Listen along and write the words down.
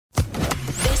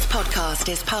podcast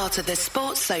is part of the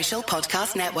Sports Social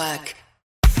Podcast Network.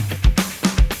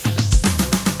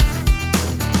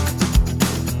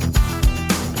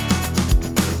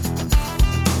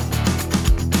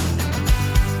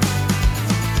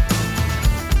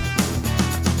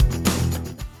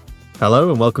 Hello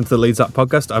and welcome to the Leeds Up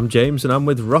podcast. I'm James and I'm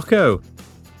with Rocco.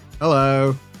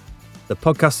 Hello. The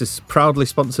podcast is proudly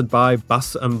sponsored by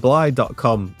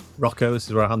bassandbly.com. Rocco, this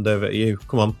is where I hand over to you.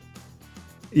 Come on.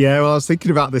 Yeah, well, I was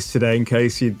thinking about this today in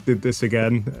case you did this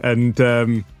again, and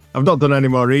I've not done any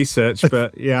more research,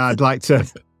 but yeah, I'd like to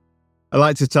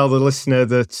tell the listener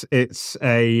that it's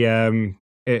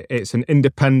it's an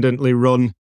independently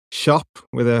run shop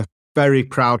with a very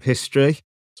proud history.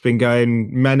 It's been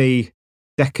going many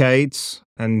decades,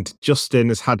 and Justin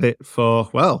has had it for,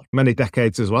 well, many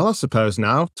decades as well, I suppose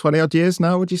now. 20 odd years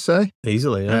now, would you say?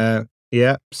 Easily, yeah.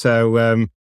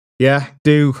 Yeah,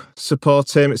 do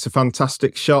support him. It's a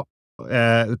fantastic shop.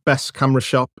 The best camera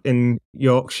shop in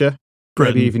Yorkshire,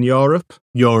 Britain. maybe even Europe.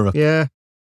 Yeah,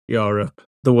 Europe.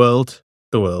 The world.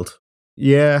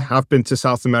 Yeah, I've been to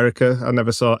South America. I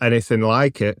never saw anything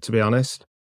like it, to be honest.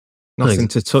 Nothing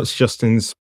to touch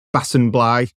Justin's Bass and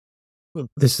Bly.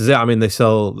 This is it. I mean, they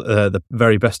sell the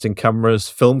very best in cameras,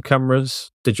 film cameras,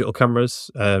 digital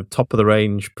cameras, top of the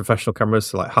range professional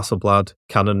cameras like Hasselblad,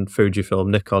 Canon, Fujifilm,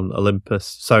 Nikon,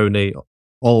 Olympus, Sony,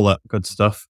 all that good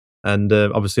stuff. And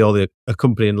obviously all the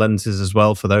accompanying lenses as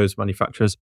well for those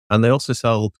manufacturers. And they also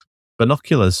sell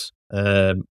binoculars.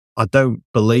 I don't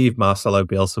believe Marcelo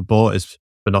Bielsa bought his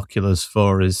binoculars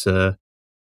for his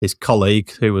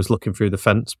colleague who was looking through the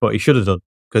fence, but he should have done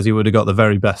because he would have got the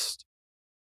very best.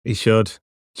 He should.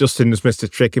 Justin just missed a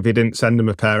trick if he didn't send him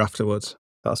a pair afterwards.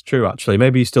 That's true, actually.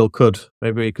 Maybe he still could.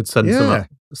 Maybe he could send some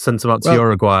out to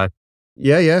Uruguay.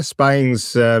 Yeah.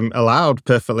 Spying's allowed,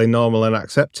 perfectly normal and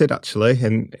accepted, actually,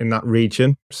 in that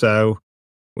region. So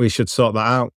we should sort that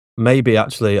out. Maybe,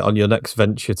 actually, on your next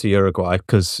venture to Uruguay,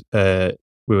 because we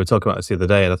were talking about this the other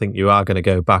day, and I think you are going to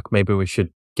go back. Maybe we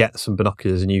should get some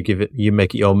binoculars and you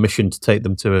make it your mission to take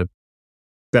them to a...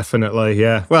 Definitely,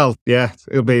 yeah. Well, yeah,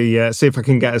 it'll be, see if I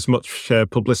can get as much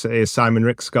publicity as Simon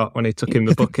Rickscott when he took him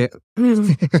the bucket.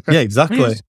 Yeah,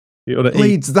 exactly.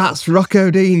 Leeds, that's Rocco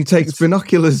Dean takes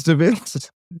binoculars to bits.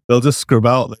 They'll just scrub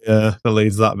out the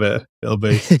Leeds that bit. It'll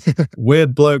be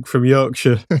weird bloke from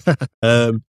Yorkshire.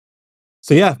 So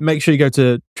yeah, make sure you go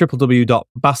to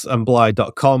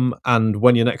www.bassandbly.com, and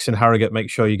when you're next in Harrogate, make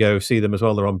sure you go see them as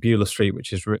well. They're on Beulah Street,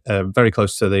 which is very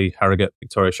close to the Harrogate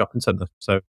Victoria Shopping Centre.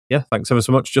 So yeah, thanks ever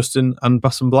so much, Justin and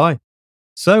Bass and Bly.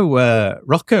 So,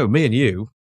 Rocco, me and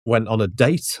you went on a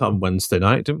date on Wednesday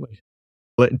night, didn't we?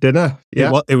 Lit dinner,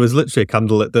 yeah. It was literally a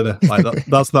candlelit dinner. Like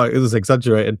that's not, it was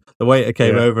exaggerating. The waiter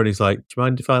came over and he's like, do you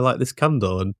mind if I light this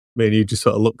candle? And me and you just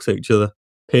sort of looked at each other,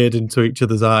 peered into each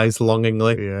other's eyes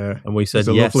longingly. Yeah. And we said,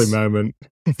 it was a lovely moment.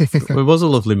 It was a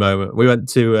lovely moment. We went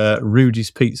to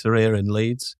Rudy's Pizzeria in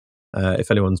Leeds,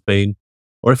 if anyone's been.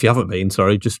 Or if you haven't been,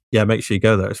 just make sure you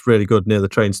go there. It's really good near the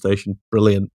train station.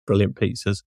 Brilliant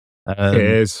pizzas. It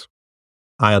is.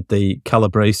 I had the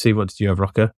Calabrese. What did you have,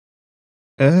 Rocco?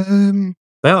 They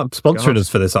aren't sponsoring us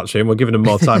for this, actually, and we're giving them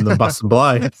more time than Bass and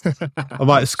Bly. I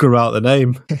might screw out the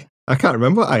name. I can't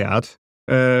remember what I had.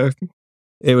 It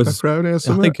was pepperoni or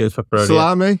something. I think it was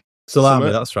pepperoni.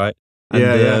 Salami, that's right.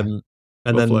 And,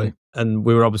 and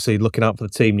we were obviously looking out for the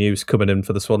team news coming in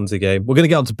for the Swansea game. We're going to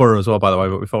get on to Boro as well, by the way,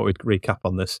 but we thought we'd recap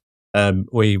on this.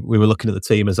 We were looking at the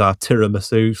team as our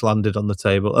tiramisus landed on the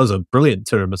table. That was a brilliant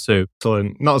tiramisu.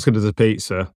 Excellent. Not as good as a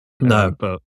pizza. No.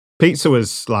 But pizza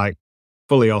was like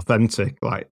fully authentic,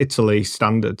 like Italy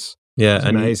standards. Yeah. It's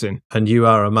amazing. And you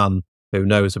are a man who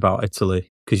knows about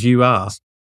Italy because you are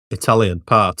Italian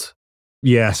part.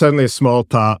 Yeah, certainly a small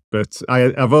part, but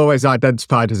I've always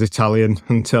identified as Italian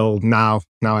until now.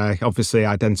 Now I obviously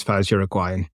identify as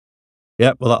Uruguayan.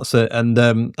 Yeah, well, that's it. And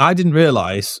I didn't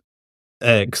realise,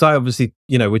 because I obviously,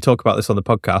 we talk about this on the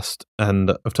podcast,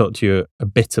 and I've talked to you a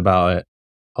bit about it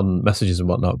on messages and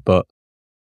whatnot, but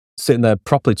sitting there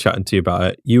properly chatting to you about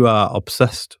it, you are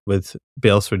obsessed with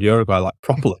Bielsa and Uruguay, like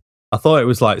properly. I thought it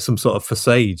was like some sort of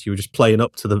facade. You were just playing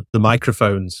up to the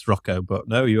microphones, Rocco, but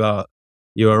no, you are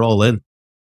all in.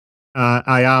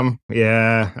 I am,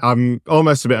 yeah. I'm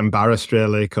almost a bit embarrassed,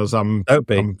 really, because Don't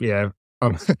be.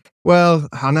 well,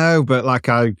 I know, but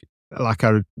I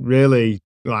really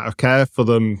I care for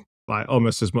them like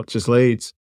almost as much as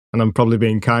Leeds, and I'm probably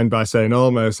being kind by saying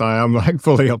almost. I am like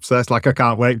fully obsessed. Like I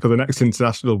can't wait for the next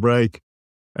international break.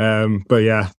 But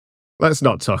yeah, let's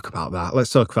not talk about that.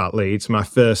 Let's talk about Leeds, my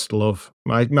first love,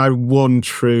 my one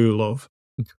true love.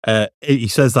 He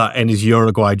says that in his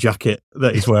Uruguay jacket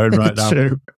that he's wearing right now.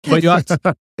 True. But you act-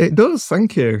 It does,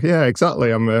 thank you. Yeah,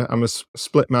 exactly. I'm a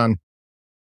split man.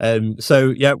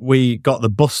 So yeah, we got the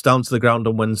bus down to the ground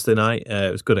on Wednesday night.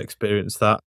 It was a good experience.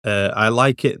 That I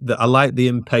like it. I like the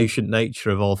impatient nature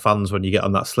of all fans when you get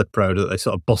on that slip road that they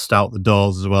sort of bust out the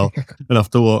doors as well and have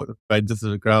to walk right into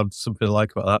the ground. Something I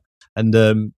like about that.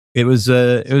 And it was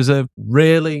a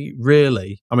really,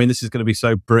 really. I mean, this is going to be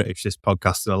so British, this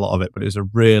podcast, and a lot of it, but it was a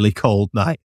really cold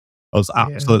night. I was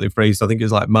absolutely freezing. I think it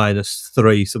was like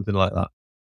 -3, something like that.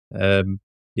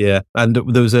 Yeah, and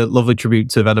there was a lovely tribute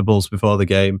to Venables before the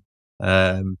game,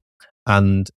 and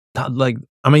that, like,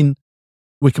 I mean,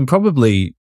 we can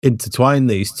probably intertwine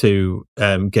these two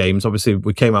games. Obviously,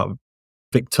 we came out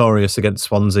victorious against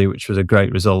Swansea, which was a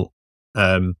great result.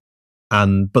 But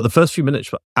the first few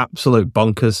minutes were absolute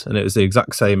bonkers, and it was the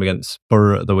exact same against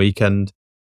Boro at the weekend.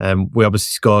 We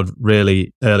obviously scored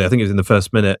really early. I think it was in the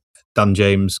first minute. Dan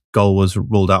James' goal was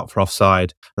ruled out for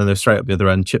offside, and they're straight up the other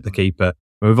end, chipped the keeper.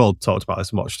 We've all talked about this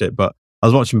and watched it, but I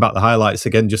was watching back the highlights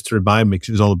again just to remind me, because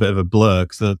it was all a bit of a blur,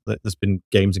 because there's been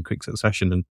games in quick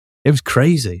succession, and it was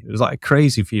crazy. It was like a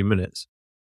crazy few minutes.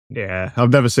 Yeah, I've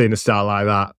never seen a start like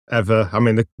that ever. I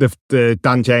mean, the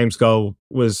Dan James goal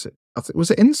was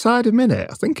it inside a minute?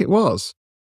 I think it was.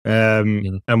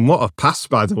 And what a pass,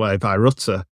 by the way, by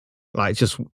Rutter. Like,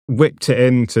 just whipped it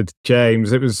into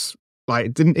James. It was like,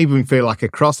 it didn't even feel like a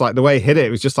cross. Like, the way he hit it, it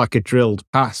was just like a drilled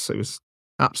pass. It was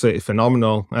absolutely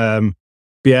phenomenal. But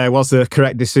yeah, it was the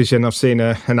correct decision. I've seen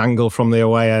an angle from the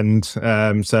away end.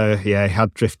 So yeah, he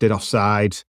had drifted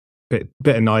offside. Bit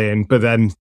annoying. But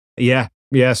then, yeah,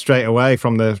 straight away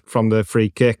from the free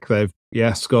kick, they've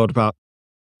scored about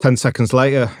 10 seconds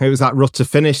later. It was that Rutter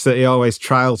finish that he always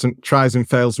tries and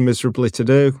fails miserably to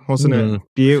do, wasn't it?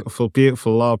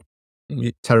 Beautiful lob.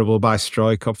 Terrible by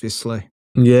Stroik, obviously.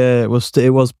 Yeah, it was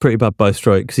pretty bad by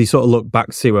Stroik, because he sort of looked back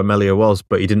to see where Melia was,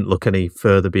 but he didn't look any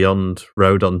further beyond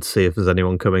Rodon to see if there's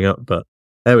anyone coming up. But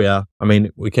there we are. I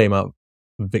mean, we came out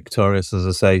victorious, as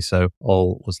I say, so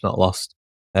all was not lost.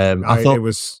 I thought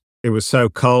it was so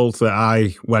cold that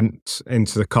I went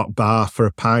into the Cock Bar for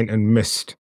a pint and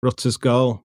missed Rutter's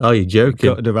goal. Oh, you're joking?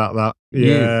 Gutted about that.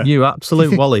 Yeah, you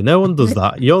absolute Wally. No one does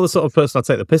that. You're the sort of person I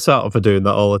take the piss out of for doing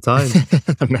that all the time.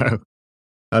 I know.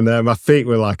 And my feet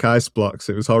were like ice blocks.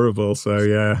 It was horrible. So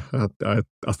yeah,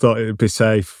 I thought it would be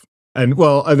safe. And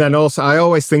then also, I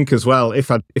always think as well, if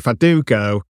I do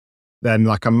go, then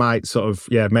like I might sort of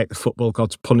make the football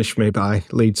gods punish me by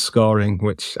Leeds scoring,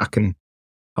 which I can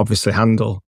obviously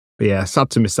handle. But yeah, sad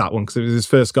to miss that one, because it was his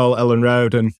first goal at Ellen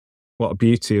Road, and what a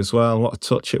beauty as well. What a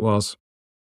touch it was.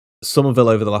 Somerville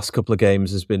over the last couple of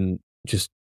games has been just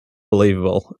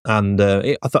believable, and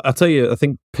I tell you, I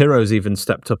think Piro's even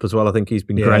stepped up as well. I think he's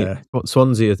been great. But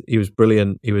Swansea, he was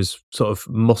brilliant. He was sort of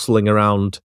muscling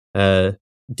around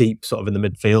deep, sort of in the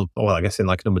midfield, well, I guess in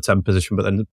like a number 10 position, but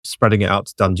then spreading it out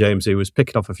to Dan James, who was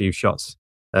picking off a few shots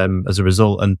as a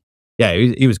result. And yeah,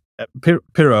 he was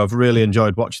Piro. I've really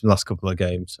enjoyed watching the last couple of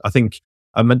games. I think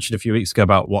I mentioned a few weeks ago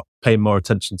about paying more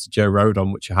attention to Joe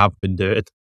Rodon, which I have been doing,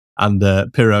 and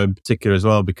Piro in particular as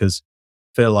well, because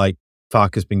I feel like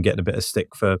Farke's been getting a bit of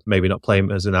stick for maybe not playing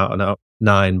him as an out-and-out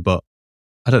 9, but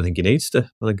I don't think he needs to.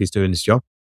 I think he's doing his job.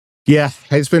 Yeah,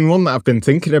 it's been one that I've been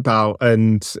thinking about,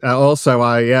 and also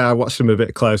I watched him a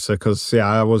bit closer, because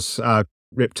I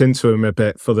ripped into him a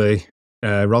bit for the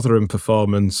Rotherham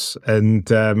performance,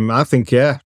 and I think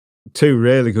 2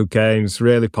 really good games,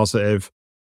 really positive.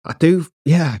 I do,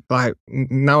 like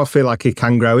now I feel like he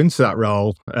can grow into that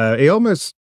role. He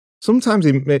almost. Sometimes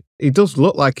he does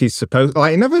look like he's supposed.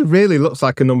 Like, he never really looks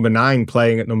like a number 9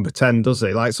 playing at number 10, does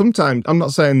he? Like, sometimes, I'm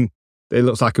not saying he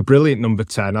looks like a brilliant number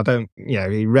 10. I don't.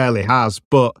 He rarely has,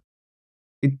 but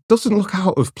it doesn't look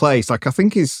out of place. Like, I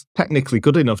think he's technically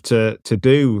good enough to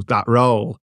do that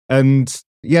role. And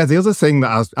the other thing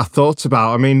that I thought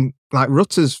about, I mean, like,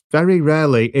 Rutter's very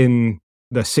rarely in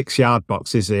the 6-yard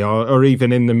box, is he, or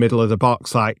even in the middle of the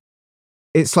box? Like,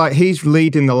 it's like he's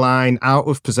leading the line out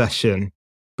of possession.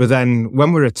 But then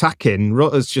when we're attacking,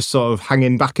 Rutter's just sort of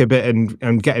hanging back a bit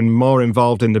and getting more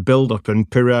involved in the build-up, and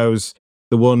Piro's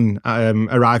the one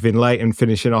arriving late and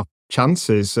finishing off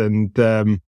chances. And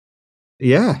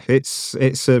it's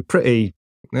a pretty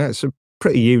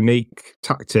unique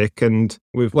tactic, and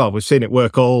we've seen it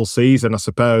work all season, I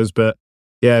suppose. But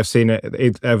yeah, I've seen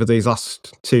it over these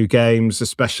last 2 games,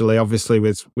 especially obviously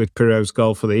with Piro's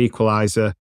goal for the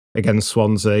equaliser against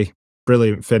Swansea.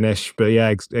 Brilliant finish, but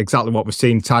exactly what we've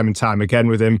seen time and time again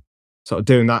with him, sort of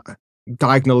doing that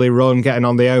diagonally run, getting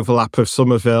on the overlap of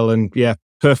Somerville, and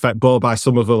perfect ball by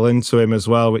Somerville into him as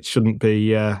well, which shouldn't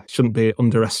be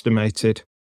underestimated.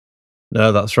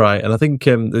 No, that's right. And I think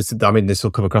this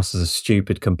will come across as a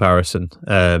stupid comparison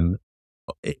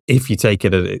if you take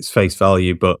it at its face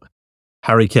value, but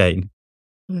Harry Kane.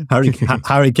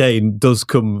 Harry Kane does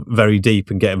come very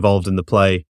deep and get involved in the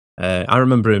play. I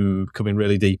remember him coming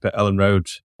really deep at Ellen Road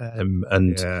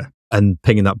and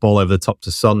pinging that ball over the top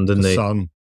to Son, didn't he? Son.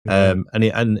 Yeah.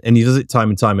 And he does it time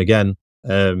and time again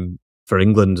for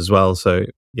England as well. So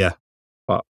yeah,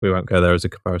 but we won't go there as a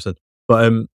comparison.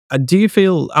 But do you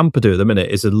feel Ampadu at the minute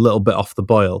is a little bit off the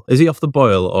boil? Is he off the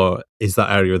boil, or is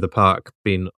that area of the park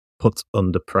being put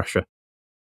under pressure?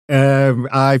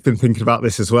 I've been thinking about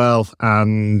this as well,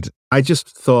 and I just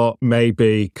thought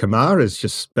maybe Kamara's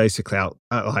just basically out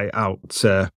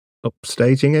upstaging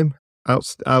him,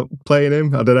 out playing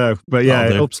him. I don't know, but yeah,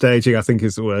 upstaging I think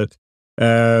is the word.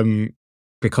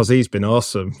 Because he's been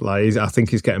awesome. I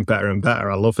think he's getting better and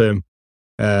better. I love him.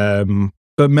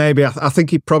 But maybe I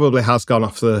think he probably has gone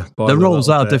off the boil. The roles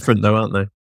are different though, aren't they?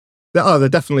 Oh, they're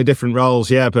definitely different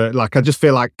roles, yeah. But I just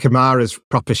feel like Kamara's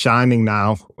proper shining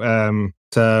now.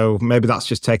 So maybe that's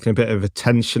just taking a bit of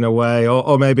attention away,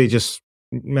 or maybe he's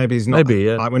not.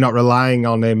 Like we're not relying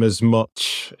on him as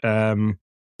much. Don't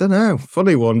know,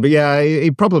 funny one, but yeah,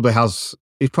 he probably has.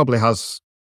 He probably has.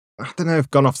 I don't know if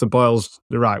gone off the boil's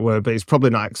the right word, but he's probably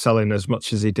not excelling as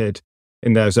much as he did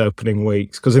in those opening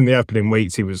weeks. Because in the opening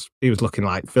weeks, he was looking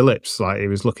like Phillips, like he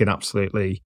was looking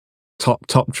absolutely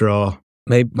top draw.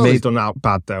 Maybe he's done out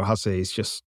bad though, has he? He's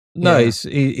just. No,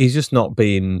 he's just not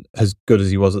been as good as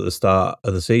he was at the start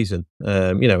of the season.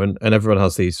 And everyone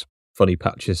has these funny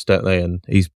patches, don't they? And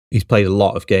he's played a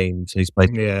lot of games. He's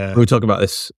played. Yeah. We were talking about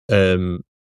this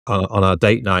on our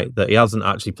date night that he hasn't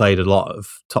actually played a lot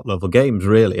of top level games,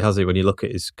 really, has he? When you look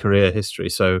at his career history,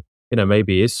 so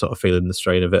maybe he is sort of feeling the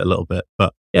strain of it a little bit.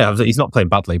 But yeah, he's not playing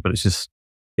badly, but it's just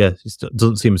it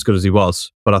doesn't seem as good as he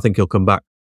was. But I think he'll come back.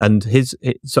 And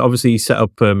so obviously he set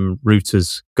up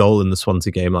Ruter's goal in the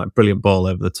Swansea game, like brilliant ball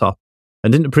over the top.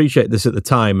 And didn't appreciate this at the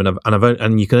time,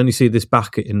 and you can only see this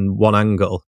back in one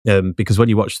angle because when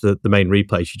you watch the main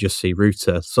replays, you just see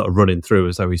Ruter sort of running through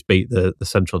as though he's beat the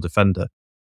central defender.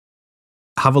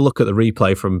 Have a look at the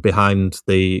replay from behind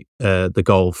the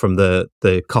goal from the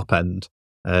Kop end,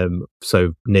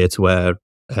 so near to where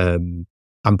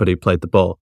Ampadu played the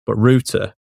ball. But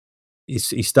Ruter,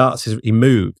 he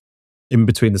moved in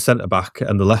between the centre back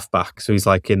and the left back, so he's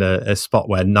like in a spot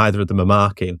where neither of them are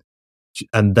marking,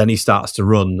 and then he starts to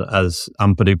run as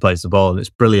Ampadu plays the ball, and it's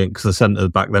brilliant because the centre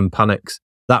back then panics.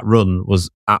 That run was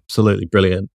absolutely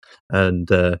brilliant, and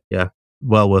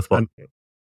well worth watching.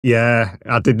 Yeah,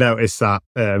 I did notice that.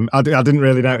 I didn't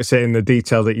really notice it in the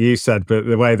detail that you said, but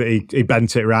the way that he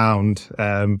bent it around.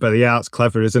 But yeah, it's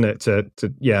clever, isn't it, to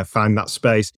find that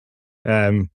space.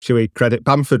 Should we credit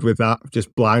Bamford with that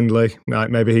just blindly? Like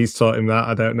maybe he's taught him that.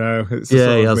 I don't know. It's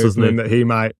a sort of movement that he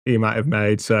might have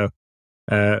made. So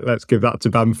let's give that to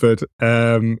Bamford.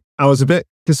 I was a bit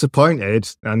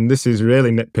disappointed, and this is really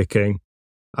nitpicking.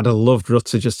 I'd have loved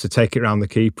Rutter just to take it around the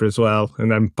keeper as well, and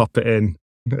then pop it in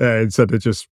instead of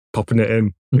just popping it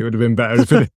in. It would have been better if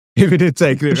he did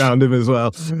take it around him as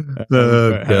well.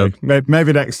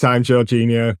 Maybe next time,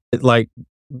 Jorginho.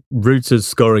 Ruter's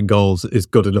scoring goals is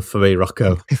good enough for me,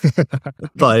 Rocco.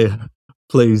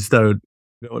 Please don't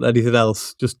want anything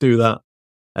else. Just do that.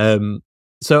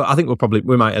 So I think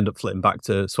we might end up flitting back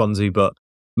to Swansea, but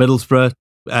Middlesbrough.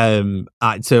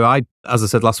 As I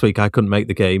said last week, I couldn't make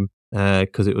the game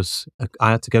because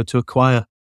I had to go to a choir.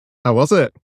 How was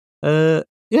it? It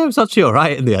was actually all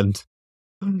right in the end.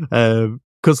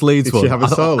 Because Leeds won. Did she have a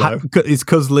solo? It's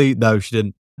because Leeds. No, she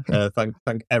didn't. Thank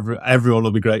everyone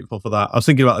will be grateful for that. I was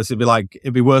thinking about this.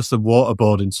 It'd be worse than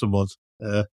waterboarding someone.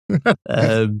 You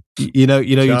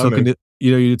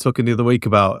were talking the other week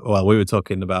about. Well, we were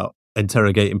talking about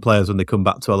interrogating players when they come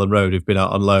back to Ellen Road who've been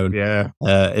out on loan. Yeah.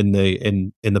 In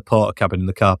the porter cabin in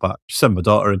the car park. Just send my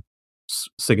daughter in,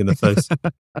 singing the face.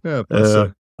 I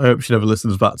hope she never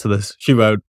listens back to this. She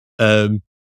won't.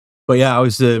 But yeah,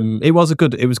 it was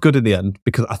good in the end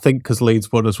because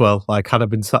Leeds won as well. Like had I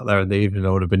been sat there in the evening,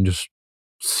 I would have been just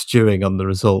stewing on the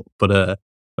result. But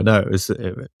no, it was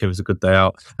a good day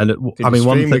out. And Did you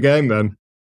stream the game then?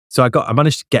 So I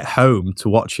managed to get home to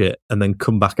watch it and then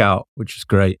come back out, which is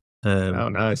great.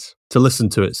 Nice to listen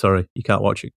to it. Sorry, you can't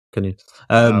watch it, can you?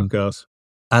 Of course.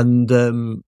 And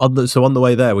on the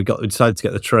way there, we decided to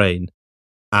get the train,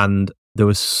 and there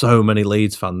was so many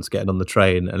Leeds fans getting on the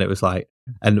train, and it was like,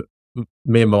 and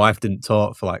me and my wife didn't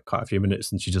talk for like quite a few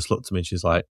minutes, and she just looked at me and she's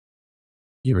like,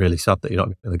 "You're really sad that you're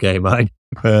not in the game, aren't you?"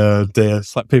 Oh dear,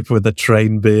 it's like people with their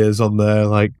train beers on there,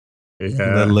 like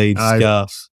their Leeds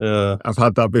scarves. I've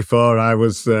had that before. I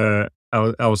was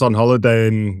I was on holiday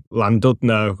in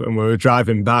Llandudno and we were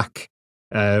driving back,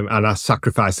 and I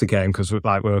sacrificed the game because we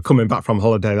were coming back from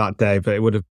holiday that day, but it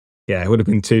would have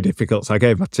been too difficult. So I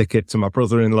gave my ticket to my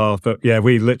brother-in-law. But yeah,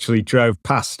 we literally drove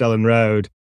past Stellan Road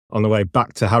on the way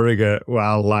back to Harrogate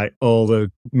while like all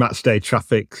the match day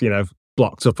traffic,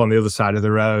 blocked up on the other side of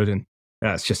the road. And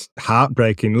it's just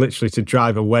heartbreaking, literally, to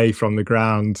drive away from the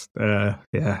ground.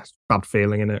 It's bad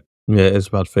feeling, isn't it? Yeah, it is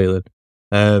a bad feeling.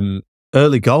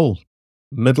 Early goal,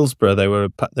 Middlesbrough,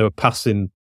 they were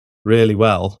passing really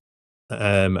well,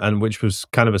 and which was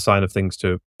kind of a sign of things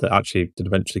that actually did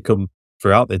eventually come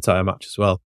throughout the entire match as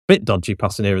well. Bit dodgy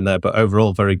passing here and there, but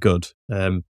overall very good.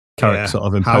 Carrick sort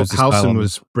of imposed his style Howson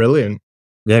was brilliant.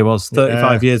 Yeah, he was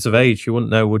 35 years of age. You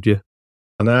wouldn't know, would you?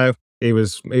 I know. He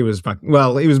was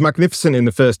magnificent in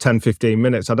the first 10-15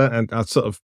 minutes. I sort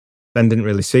of then didn't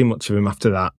really see much of him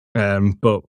after that.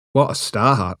 But what a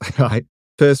start. Like,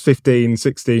 first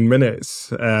 15-16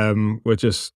 minutes were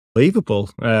just believable.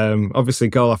 Obviously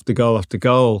goal after goal after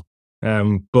goal.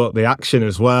 But the action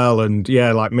as well. And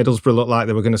yeah, like Middlesbrough looked like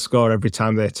they were going to score every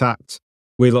time they attacked.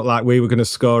 We looked like we were going to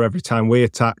score every time we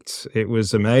attacked. It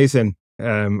was amazing.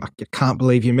 I can't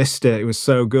believe you missed it. It was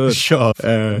so good. Sure.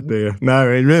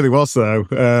 No, it really was though.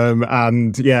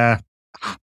 And yeah,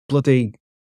 bloody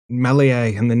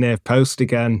Meslier and the near post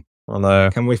again. I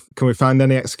know. Can we find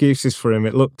any excuses for him?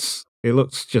 It looks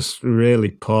just really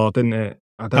poor, didn't it?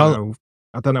 I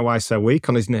don't know why he's so weak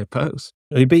on his near post.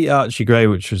 He beat Archie Gray,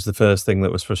 which was the first thing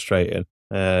that was frustrating.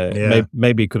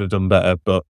 Maybe he could have done better,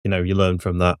 but you learn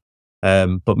from that.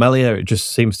 But Meslier, it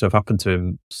just seems to have happened to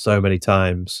him so many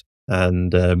times.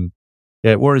 And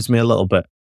it worries me a little bit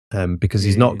because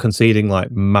he's not conceding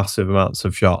like massive amounts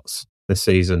of shots this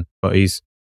season, but he's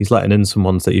letting in some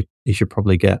ones that he should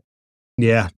probably get.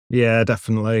 Yeah,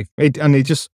 definitely. He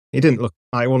didn't look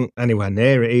like he wasn't anywhere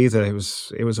near it either. It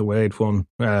was a weird one.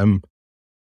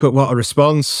 But what a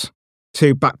response!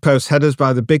 2 back post headers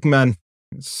by the big men.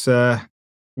 It's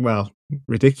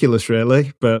ridiculous,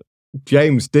 really. But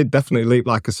James did definitely leap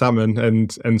like a salmon,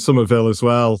 and Somerville as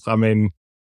well. I mean,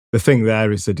 the thing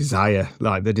there is the desire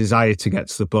to get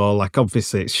to the ball. Like,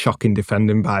 obviously, it's shocking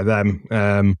defending by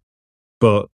them.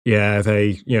 But yeah,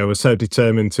 they were so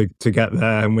determined to get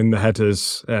there and win the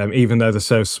headers, even though they're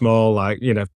so small. Like,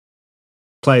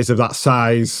 players of that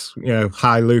size,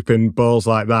 high looping balls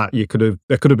like that, they could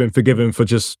have been forgiven for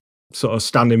just sort of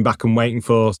standing back and waiting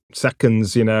for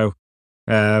seconds.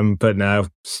 But no,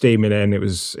 steaming in. It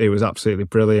was absolutely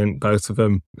brilliant, both of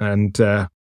them, and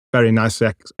very nicely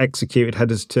executed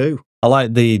headers too. I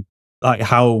like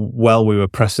how well we were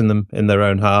pressing them in their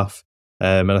own half.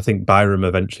 And I think Byram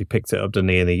eventually picked it up, didn't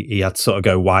he? And he had to sort of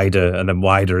go wider and then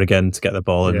wider again to get the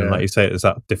ball in. Yeah. And like you say, it was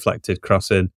that deflected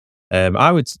cross in.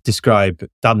 I would describe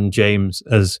Dan James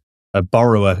as a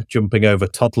borrower jumping over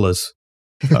toddlers.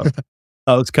 That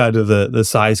was kind of the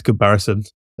size comparison.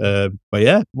 But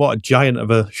yeah, what a giant of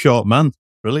a short man.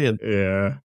 Brilliant.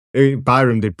 Yeah.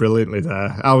 Byram did brilliantly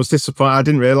there. I was disappointed. I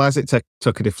didn't realise it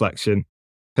took a deflection.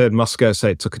 Heard Moscow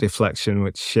say it took a deflection,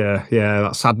 which,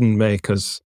 that saddened me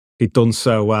because he'd done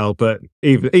so well. But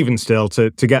even still,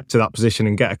 to get to that position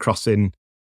and get a cross in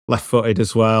left-footed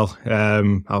as well,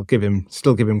 I'll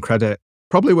still give him credit.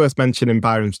 Probably worth mentioning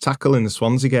Byram's tackle in the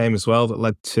Swansea game as well that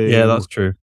led to... Yeah, that's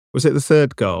true. Was it the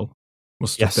third goal?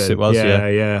 Yes, it was,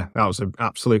 yeah. That was an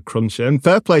absolute cruncher. And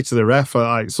fair play to the ref.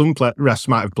 Like, some refs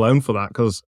might have blown for that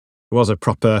because it was a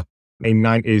proper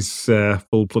 90s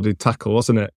full-blooded tackle,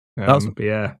 wasn't it? That's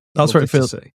where it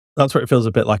feels. That's where it feels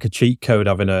a bit like a cheat code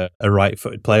having a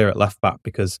right-footed player at left-back,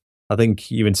 because I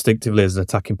think you instinctively as an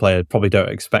attacking player probably don't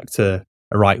expect a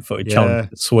right-footed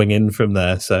challenge to swing in from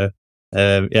there. So,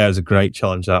 it was a great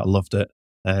challenge. I loved it.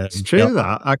 It's true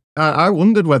that. I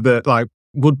wondered whether,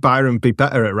 would Byram be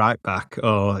better at right-back,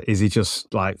 or is he just,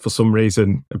 for some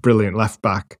reason, a brilliant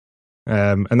left-back?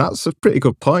 And that's a pretty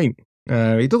good point.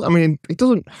 He does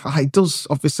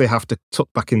obviously have to cut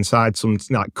back inside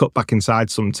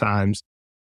sometimes.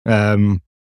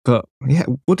 But yeah,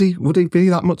 would he be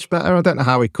that much better? I don't know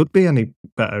how he could be any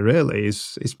better, really.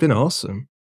 It's been awesome.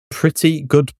 Pretty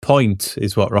good point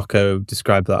is what Rocco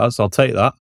described that as. I'll take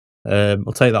that.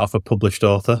 I'll take that off a published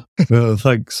author. Oh,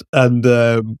 thanks. And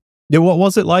what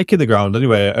was it like in the ground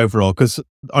anyway, overall? Because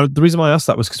the reason why I asked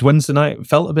that was because Wednesday night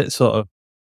felt a bit sort of,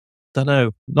 don't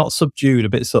know, not subdued, a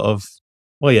bit sort of,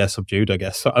 subdued, I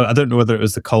guess. I don't know whether it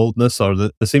was the coldness or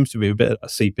there seems to be a bit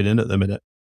seeping in at the minute.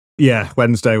 Yeah,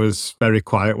 Wednesday was very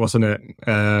quiet, wasn't it?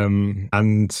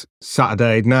 And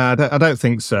Saturday, I don't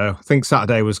think so. I think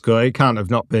Saturday was good. It can't have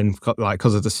not been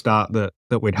because of the start that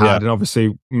we'd had. Yeah. And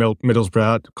obviously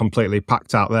Middlesbrough completely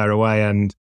packed out their away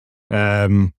end.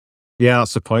 Yeah,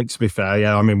 that's the point, to be fair.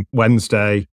 Yeah, I mean,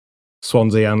 Wednesday,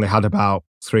 Swansea only had about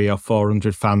 300 or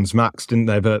 400 fans max, didn't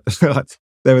they? But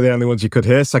they were the only ones you could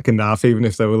hear second half, even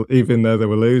though they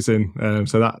were losing.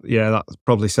 So that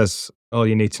probably says all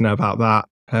you need to know about that.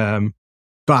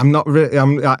 But I'm not really.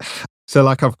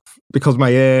 Because my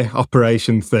ear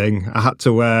operation thing, I had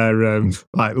to wear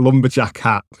like lumberjack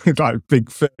hat, like big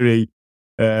furry,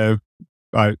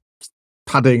 like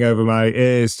padding over my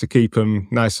ears to keep them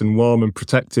nice and warm and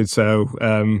protected. So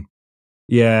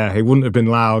it wouldn't have been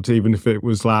loud. Even if it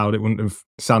was loud, it wouldn't have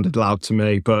sounded loud to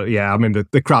me. But yeah, I mean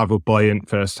the crowd were buoyant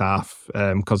first half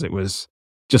because it was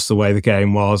just the way the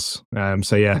game was.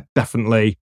 So yeah,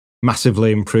 definitely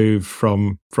massively improved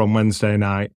from Wednesday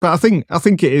night. But I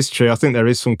think it is true. I think there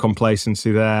is some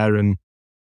complacency there, and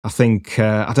I think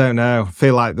I don't know. I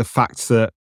feel like the fact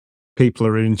that people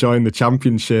are enjoying the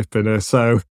Championship and are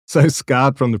so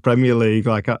scarred from the Premier League,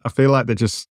 like I feel like they're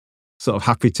just sort of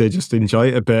happy to just enjoy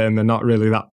it a bit, and they're not really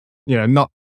that,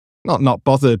 not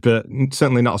bothered, but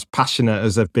certainly not as passionate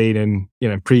as they've been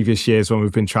in previous years when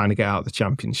we've been trying to get out of the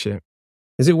Championship.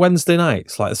 Is it Wednesday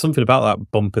nights? Like, there's something about that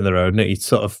bump in the road, and it's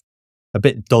sort of a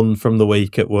bit done from the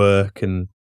week at work, and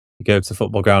you go to the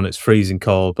football ground, it's freezing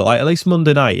cold. But like, at least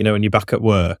Monday night, when you're back at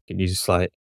work and you're just like,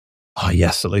 oh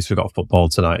yes, at least we've got football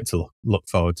tonight to look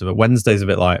forward to. But Wednesday's a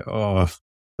bit like, oh, I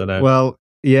don't know. Well,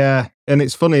 yeah, and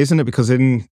it's funny, isn't it? Because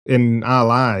in our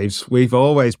lives, we've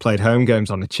always played home games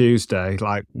on a Tuesday.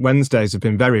 Like, Wednesdays have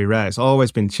been very rare. It's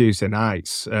always been Tuesday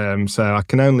nights. So I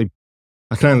can only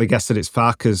guess that it's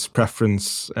Farke's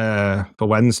preference for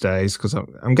Wednesdays, because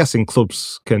I'm guessing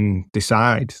clubs can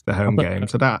decide the home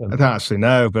games. I don't actually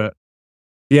know, but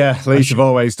yeah, Leeds have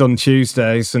always done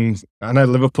Tuesdays, and I know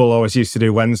Liverpool always used to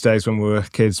do Wednesdays when we were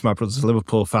kids. My brother's a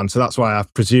Liverpool fan, so that's why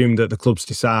I've presumed that the clubs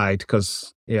decide,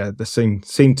 because there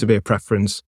seemed to be a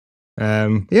preference.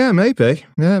 Maybe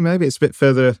it's a bit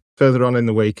further on in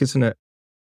the week, isn't it?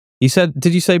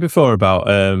 Did you say before about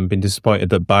being disappointed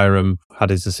that Byram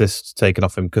had his assist taken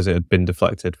off him because it had been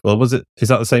deflected? Well, is that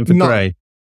the same for Gray?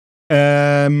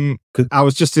 I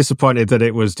was just disappointed that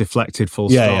it was deflected full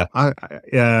stop.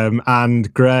 Yeah.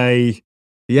 And Gray,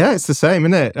 it's the same,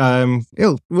 isn't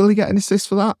it? Will he get an assist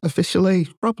for that officially?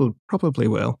 Probably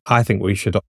will. I think we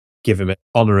should give him it,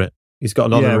 honour it. He's got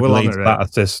an honourable that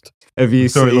assist. Have you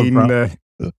seen,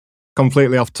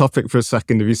 completely off topic for a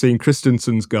second, have you seen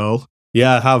Christensen's goal?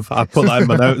 Yeah, I have. I put that in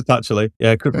my notes, actually.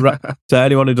 Yeah, to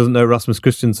anyone who doesn't know, Rasmus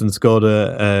Christensen scored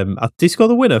did he score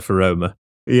the winner for Roma?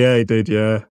 Yeah, he did,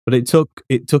 yeah. But it took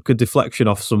a deflection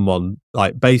off someone,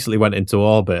 like basically went into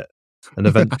orbit, and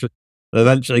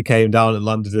eventually came down and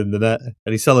landed in the net.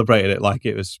 And he celebrated it like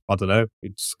it was, I don't know,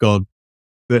 he'd scored.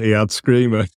 That he had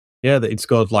screamer. Yeah, that he'd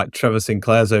scored like Trevor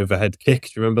Sinclair's overhead kick.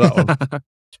 Do you remember that one?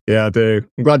 Yeah, I do.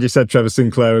 I'm glad you said Trevor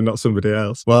Sinclair and not somebody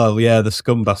else. Well, yeah, the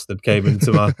scum bastard came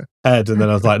into my head, and then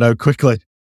I was like, no, quickly,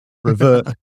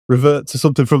 revert to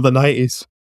something from the 90s.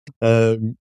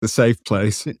 The safe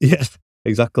place. Yeah,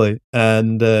 exactly.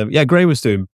 And Gray was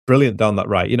doing brilliant down that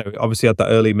right. Obviously had that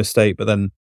early mistake, but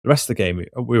then the rest of the game,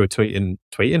 we were tweeting,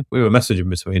 we were messaging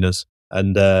between us.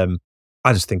 And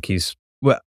I just think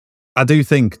I do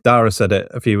think Dara said it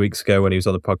a few weeks ago when he was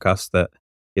on the podcast that,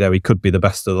 he could be the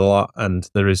best of the lot, and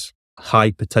there is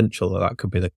high potential that could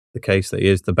be the case, that he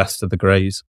is the best of the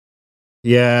Greys.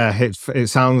 Yeah, it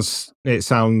sounds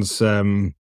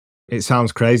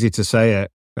crazy to say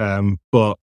it,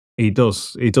 but he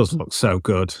does look so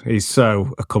good. He's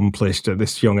so accomplished at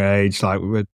this young age. Like,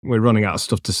 we're running out of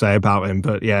stuff to say about him,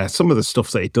 but yeah, some of the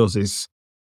stuff that he does is.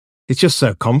 He's just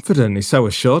so confident. He's so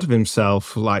assured of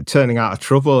himself, like turning out of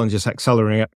trouble and just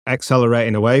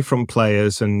accelerating away from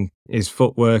players. And his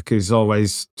footwork is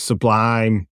always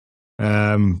sublime.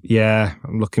 I'm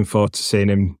looking forward to seeing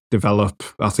him develop.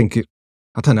 I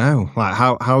don't know, like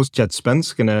how's Jed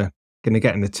Spence gonna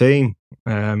get in the team?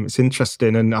 It's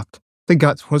interesting, and I think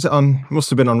must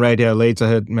have been on Radio Leeds. I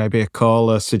heard maybe a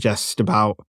caller suggest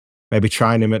about maybe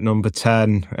trying him at number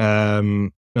 10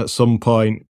 at some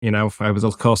point. Over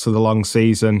the course of the long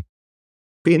season.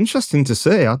 Be interesting to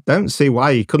see. I don't see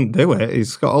why he couldn't do it.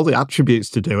 He's got all the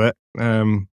attributes to do it.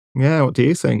 What do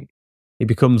you think? He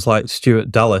becomes like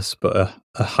Stuart Dallas, but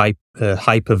a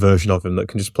hyper version of him that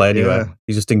can just play anywhere. Yeah.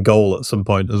 He's just in goal at some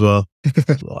point as well.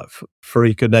 Like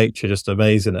freak of nature, just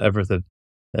amazing at everything.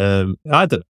 He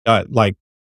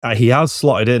has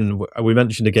slotted in. We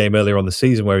mentioned a game earlier on the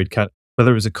season where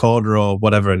whether it was a corner or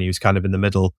whatever, and he was kind of in the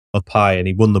middle of pie, and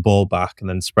he won the ball back and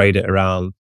then sprayed it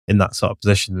around in that sort of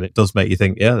position. And it does make you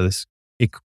think, he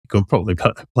could probably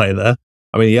play there.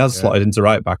 I mean, he has slotted into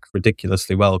right back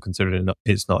ridiculously well, considering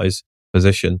it's not his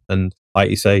position. And like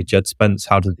you say, Jed Spence,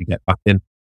 how did he get back in?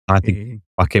 I think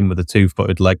back in with a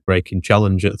 2-footed leg breaking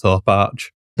challenge at Thorpe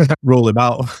Arch. Roll him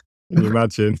out. Can you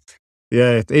imagine?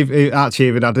 Yeah, he actually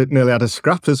even nearly had a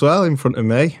scrap as well in front of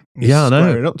me. He's I know.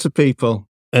 squaring up to people.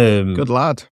 Good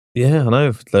lad. Yeah, I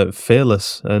know.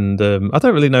 Fearless. And I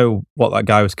don't really know what that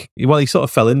guy was. Well, he sort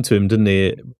of fell into him, didn't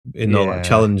he, in all that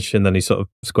challenge, and then he sort of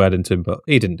squared into him, but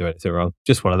he didn't do anything wrong.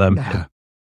 Just one of them. Yeah,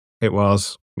 it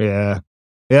was. Yeah.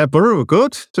 Yeah, Boro were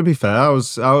good, to be fair. I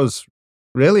was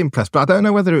really impressed, but I don't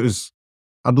know whether it was...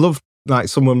 I'd love like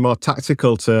someone more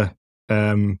tactical to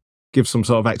give some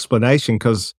sort of explanation,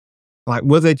 because like,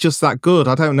 were they just that good?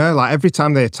 I don't know. Like, every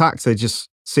time they attacked, they just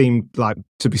seemed like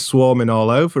to be swarming all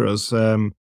over us.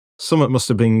 Something must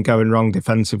have been going wrong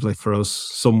defensively for us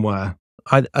somewhere.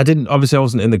 I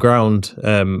wasn't in the ground.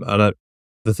 The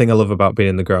thing I love about being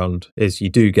in the ground is you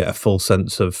do get a full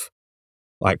sense of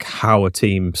like how a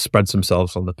team spreads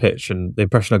themselves on the pitch. And the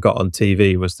impression I got on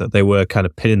TV was that they were kind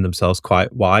of pinning themselves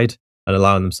quite wide and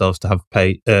allowing themselves to have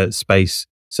space.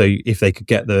 So if they could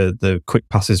get the quick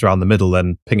passes around the middle,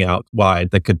 then ping it out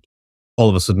wide, they could all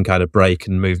of a sudden kind of break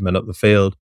and move men up the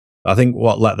field. I think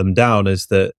what let them down is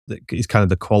that is kind of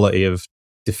the quality of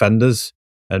defenders.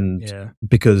 And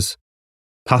because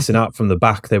passing out from the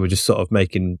back, they were just sort of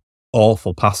making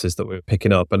awful passes that we were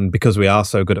picking up. And because we are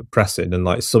so good at pressing, and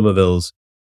like Somerville's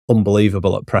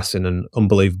unbelievable at pressing and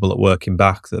unbelievable at working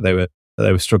back, that they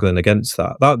were struggling against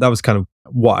that. That was kind of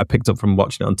what I picked up from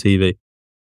watching it on TV.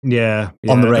 Yeah.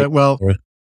 On the rate. Well,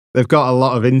 they've got a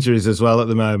lot of injuries as well at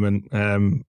the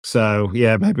moment. So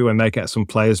yeah, maybe when they get some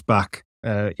players back,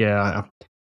 I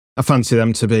fancy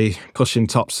them to be pushing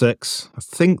top 6. I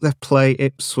think they play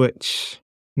Ipswich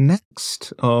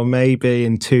next, or maybe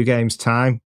in 2 games'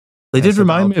 time. They did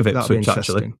remind me of Ipswich,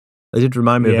 actually. They did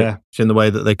remind me of Ipswich in the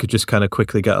way that they could just kind of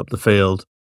quickly get up the field,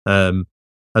 and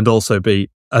also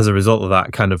be, as a result of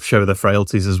that, kind of show their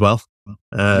frailties as well.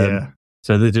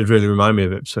 So they did really remind me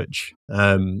of Ipswich.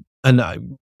 And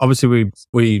obviously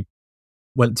we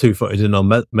went 2-footed in on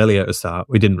Millier at the start.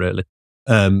 We didn't really.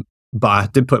 But I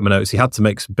did put in my notes, he had to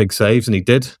make some big saves, and he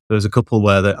did. There was a couple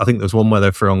where I think there was one where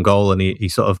they threw on goal, and he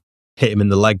sort of hit him in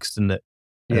the legs, didn't it?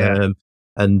 Yeah.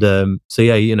 So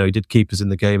yeah, he did keep us in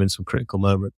the game in some critical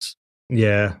moments.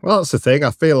 Yeah. Well, that's the thing.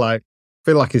 I feel like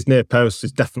his near post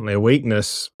is definitely a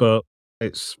weakness, but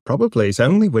it's probably his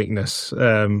only weakness.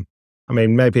 I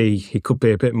mean, maybe he could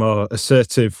be a bit more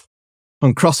assertive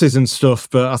on crosses and stuff,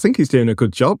 but I think he's doing a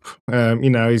good job.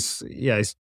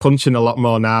 He's punching a lot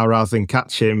more now rather than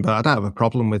catching, but I don't have a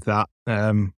problem with that.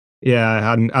 I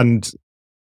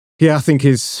think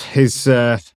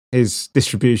his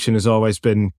distribution has always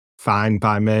been fine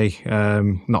by me.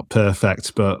 Not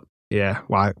perfect, but yeah,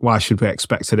 why should we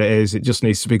expect that it is? It just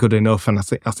needs to be good enough, and I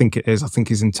think it is. I think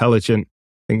he's intelligent.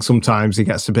 I think sometimes he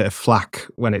gets a bit of flack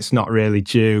when it's not really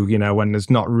due, when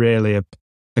there's not really a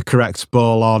correct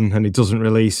ball on and he doesn't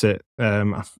release it.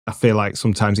 I feel like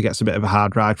sometimes he gets a bit of a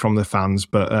hard ride from the fans,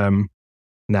 but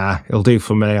he'll do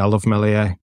for me. I love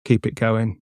Millier. Keep it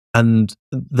going. And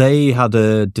they had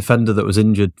a defender that was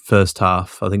injured first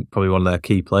half. I think probably one of their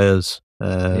key players.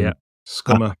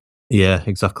 Scummer. Yeah,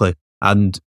 exactly.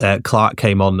 And Clark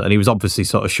came on, and he was obviously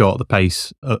sort of short of the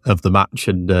pace of the match,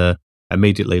 and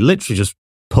immediately, literally just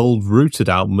pulled Rooter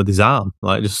down with his arm,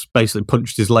 like just basically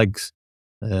punched his legs.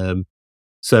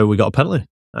 So we got a penalty,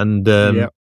 and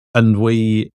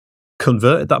we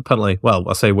converted that penalty. Well,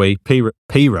 I say we.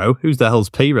 Piro, who's the hell's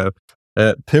Piro?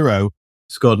 Piro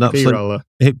scored an absolute.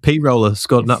 P-roller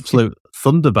scored an absolute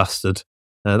thunder bastard.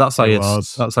 That's how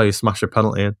you smash a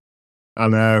penalty in. I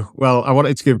know. Well, I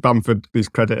wanted to give Bamford his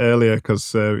credit earlier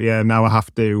because now I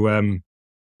have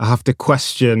to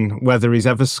question whether he's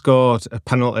ever scored a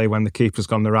penalty when the keeper's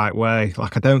gone the right way.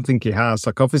 Like, I don't think he has.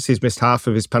 Like, obviously he's missed half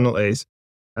of his penalties,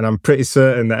 and I'm pretty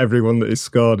certain that every one that he's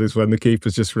scored is when the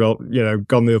keeper's just gone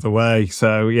the other way.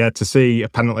 So yeah, to see a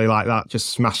penalty like that just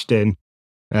smashed in,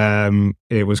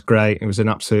 it was great. It was an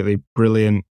absolutely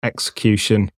brilliant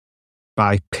execution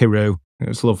by Pirou. It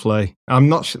was lovely. I'm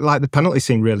not the penalty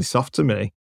seemed really soft to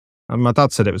me. And my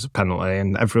dad said it was a penalty,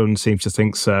 and everyone seems to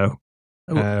think so.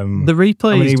 The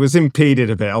replays. I mean, he was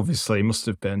impeded a bit. Obviously, he must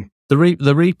have been. The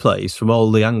replays from all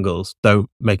the angles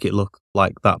don't make it look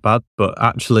like that bad, but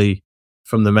actually,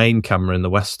 from the main camera in the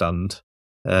West Stand,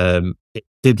 it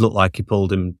did look like he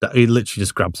pulled him. He literally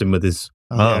just grabs him with his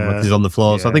arm like he's on the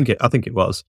floor. Yeah. So I think it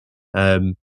was.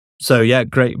 So yeah,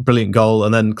 great, brilliant goal,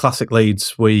 and then classic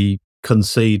Leeds. We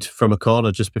concede from a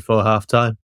corner just before half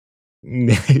time.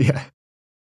 Yeah.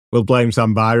 We'll blame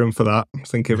Sam Byron for that. I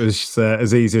think it was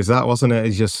as easy as that, wasn't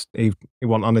it? He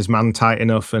wasn't on his man tight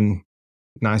enough, and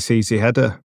nice easy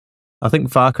header. I think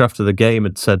Farker after the game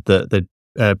had said that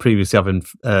previously having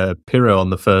Pirro on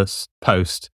the first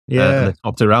post. And they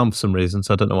swapped it around for some reason,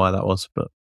 so I don't know why that was. But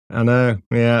I know,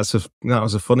 yeah, that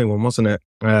was a funny one, wasn't it?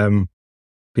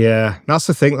 Yeah, that's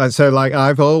the thing.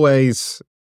 I've always,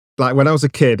 when I was a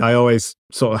kid, I always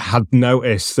sort of had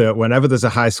noticed that whenever there's a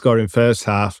high scoring first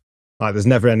half, there's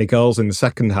never any goals in the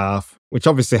second half, which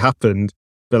obviously happened.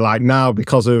 But now,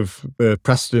 because of the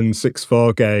Preston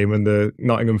 6-4 game and the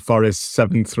Nottingham Forest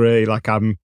 7-3,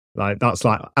 I'm that's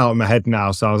out of my head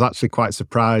now. So I was actually quite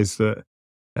surprised that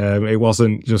it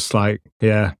wasn't just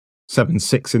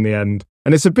 7-6 in the end.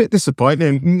 And it's a bit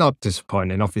disappointing. Not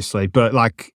disappointing, obviously, but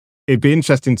it'd be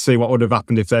interesting to see what would have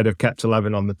happened if they'd have kept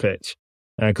 11 on the pitch,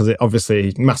 because it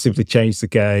obviously massively changed the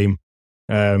game.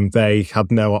 They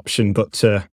had no option but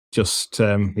to just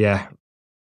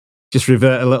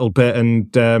revert a little bit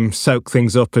and soak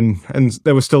things up. And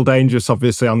they were still dangerous,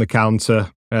 obviously, on the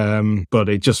counter. But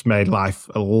it just made life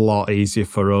a lot easier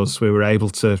for us. We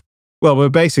were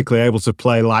basically able to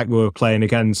play like we were playing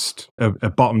against a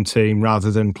bottom team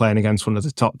rather than playing against one of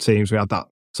the top teams. We had that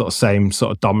same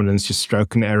sort of dominance, just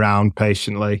stroking it around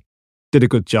patiently. Did a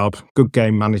good job. Good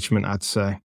game management, I'd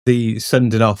say. The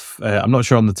sending off, I'm not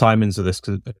sure on the timings of this,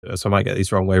 so I might get these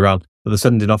the wrong way around, but the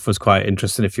sending off was quite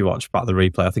interesting if you watch back the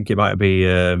replay. I think it might be,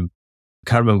 I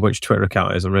can't remember which Twitter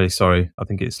account it is, I'm really sorry. I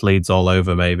think it's Leeds All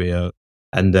Over maybe.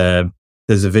 And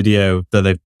there's a video that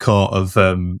they've caught of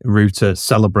Ruta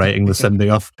celebrating the sending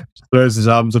off. Throws his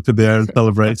arms up in the air and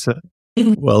celebrates it.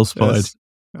 Well spotted. Yes.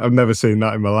 I've never seen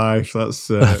that in my life. That's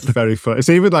very funny. It's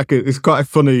even it's quite a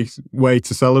funny way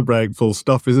to celebrate, full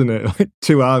stop, isn't it?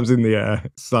 Two arms in the air.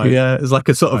 It's it's like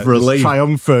a sort of relief.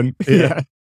 Triumphant. Yeah.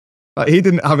 He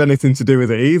didn't have anything to do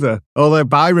with it either. Although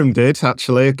Byram did,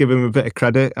 actually. Give him a bit of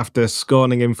credit after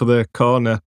scorning him for the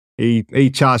corner. He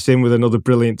charged in with another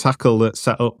brilliant tackle that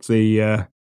set up the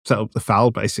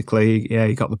foul, basically.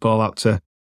 He got the ball out to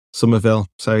Somerville.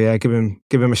 So give him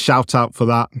a shout out for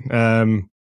that.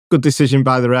 Good decision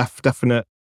by the ref. Definite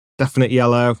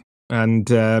yellow,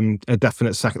 and a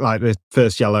definite second. The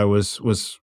first yellow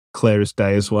was clear as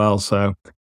day as well. So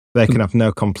they can have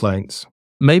no complaints.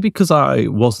 Maybe because I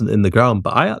wasn't in the ground,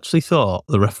 but I actually thought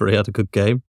the referee had a good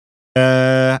game.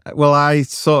 Well, I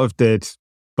sort of did,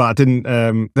 but I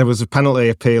didn't. There was a penalty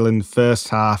appeal in the first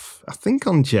half, I think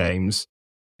on James.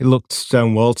 It looked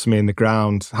stonewall to me in the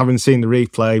ground. Having seen the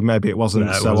replay, maybe it wasn't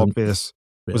obvious.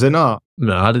 Yeah. Was it not?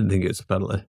 No, I didn't think it was a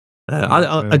penalty.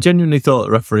 I genuinely thought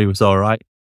the referee was all right,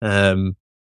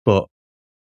 but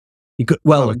he could,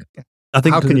 I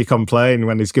think. How can you complain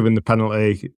when he's given the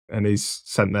penalty and he's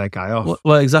sent their guy off?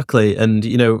 Well, exactly. And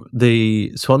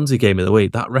the Swansea game of the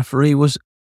week, that referee was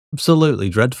absolutely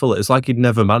dreadful. It's like he'd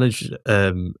never managed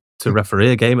to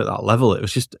referee a game at that level. It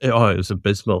was just, it was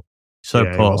abysmal. So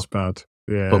poor. It was bad.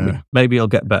 Yeah, but maybe he'll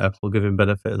get better. We'll give him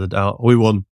benefit of the doubt. We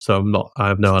won, so I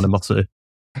have no animosity.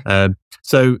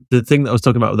 So the thing that I was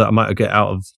talking about that I might get out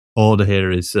of order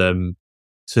here is so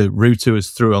Ruta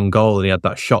was through on goal and he had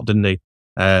that shot, didn't he?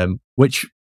 Which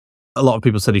a lot of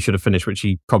people said he should have finished, which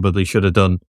he probably should have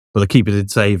done, but the keeper did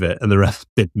save it and the ref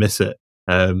did miss it.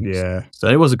 So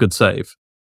it was a good save.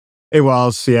 It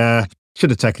was, yeah. Should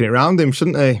have taken it round him,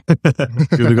 shouldn't he?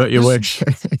 You would have got your wish.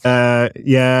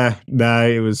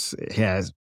 It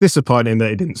was disappointing that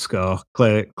he didn't score.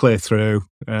 Clear through.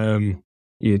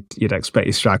 You'd expect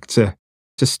your striker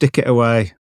to stick it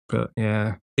away, but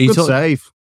good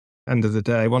save. End of the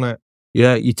day, wasn't it?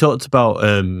 Yeah, you talked about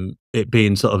it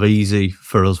being sort of easy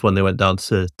for us when they went down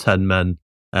to 10 men,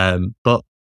 but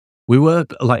we were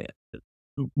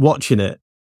watching it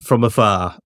from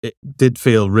afar. It did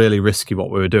feel really risky what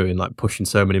we were doing, pushing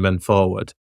so many men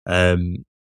forward. And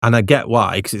I get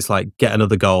why, because it's get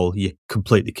another goal, you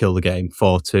completely kill the game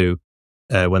 4-2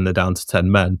 when they're down to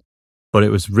 10 men. But it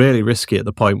was really risky at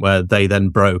the point where they then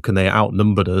broke and they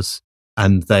outnumbered us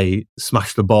and they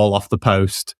smashed the ball off the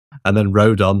post, and then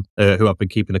Rodon, who I've been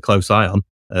keeping a close eye on,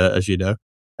 as you know,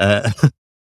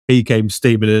 he came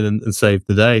steaming in and saved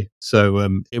the day.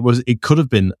 So it could have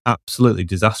been absolutely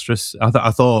disastrous.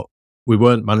 I thought we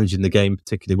weren't managing the game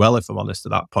particularly well, if I'm honest,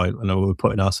 at that point, and we were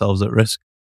putting ourselves at risk.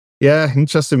 Yeah,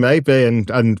 interesting, maybe.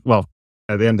 And well,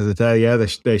 at the end of the day,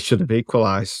 they should have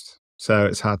equalised. So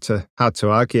it's hard to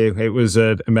argue. It was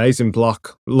an amazing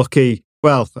block. Lucky.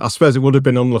 Well, I suppose it would have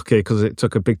been unlucky because it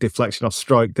took a big deflection off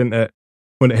Stroik, didn't it?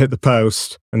 When it hit the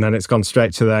post, and then it's gone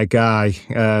straight to their guy.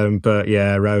 But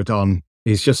yeah, Rodon,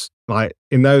 he's just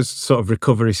in those sort of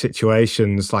recovery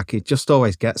situations, he just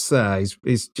always gets there.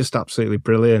 He's just absolutely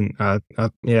brilliant. I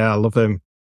love him.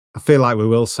 I feel like we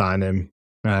will sign him.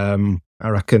 I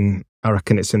reckon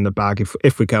it's in the bag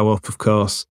if we go up, of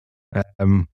course.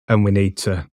 And we need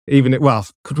to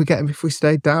could we get him if we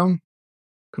stayed down?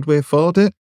 Could we afford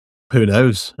it? Who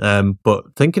knows?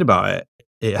 But thinking about it,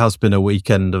 it has been a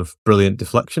weekend of brilliant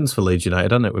deflections for Leeds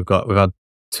United, hasn't it? We've had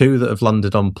 2 that have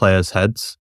landed on players'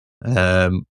 heads.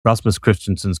 Rasmus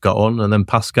Christensen's got one, and then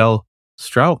Pascal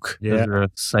Strauch has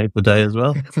saved the day as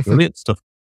well. Brilliant stuff.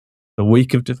 A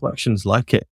week of deflections,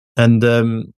 like it.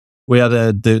 And we had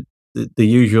the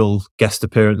usual guest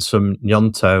appearance from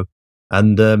Gnonto,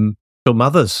 and Phil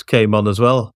Mathers came on as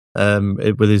well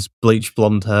with his bleach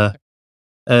blonde hair.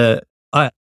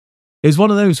 It was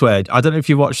one of those where, I don't know if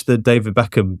you watched the David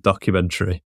Beckham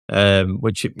documentary,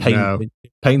 which it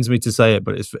pains me to say it,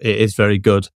 but it is very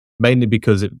good, mainly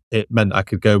because it meant I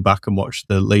could go back and watch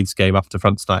the Leeds game after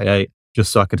France 98,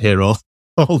 just so I could hear all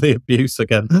the abuse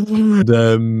again.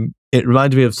 And, it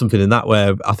reminded me of something in that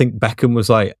where I think Beckham was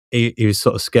like, he was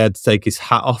sort of scared to take his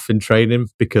hat off in training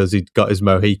because he'd got his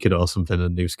Mohican or something,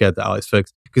 and he was scared that Alex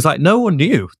Ferguson, because like no one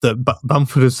knew that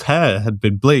Bamford's hair had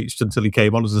been bleached until he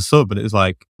came on as a sub, and it was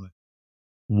like,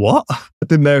 what? I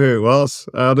didn't know who it was.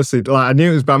 Honestly, I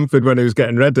knew it was Bamford when he was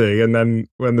getting ready, and then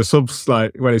when the subs,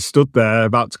 when he stood there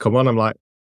about to come on, I'm like,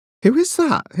 who is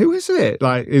that? Who is it?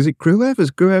 Like, is it Gruev?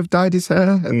 Has Gruev dyed his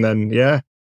hair? And then,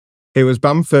 it was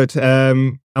Bamford.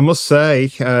 I must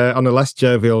say, on a less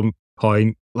jovial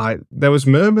point, there was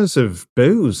murmurs of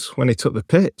boos when he took the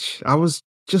pitch. I was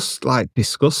just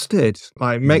disgusted.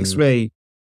 Makes me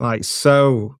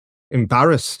so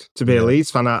embarrassed to be a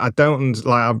Leeds fan. I don't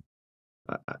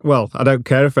I don't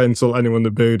care if I insult anyone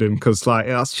that booed him, because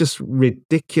that's just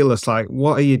ridiculous.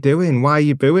 What are you doing? Why are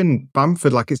you booing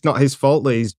Bamford? It's not his fault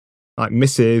that he's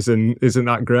misses and isn't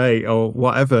that great or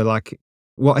whatever.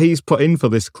 What he's put in for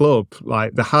this club,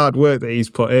 the hard work that he's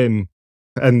put in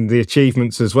and the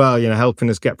achievements as well, helping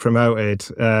us get promoted.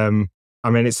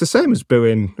 It's the same as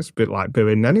booing. It's a bit like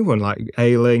booing anyone, like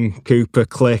Ayling, Cooper,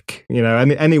 Click.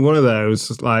 Any one of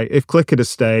those. If Click had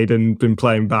stayed and been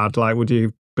playing bad, would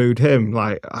you booed him?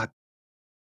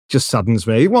 Just saddens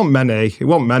me. It wasn't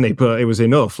many, but it was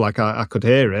enough. I could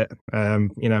hear it.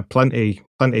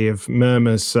 Plenty of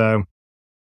murmurs. So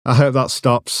I hope that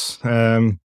stops.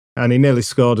 And he nearly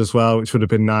scored as well, which would have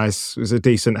been nice. It was a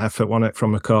decent effort, wasn't it,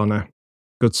 from a corner?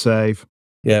 Good save.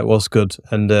 Yeah, it was good.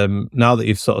 And now that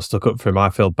you've sort of stuck up for him, I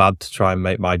feel bad to try and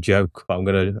make my joke, but I'm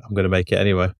gonna make it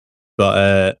anyway.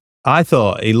 But I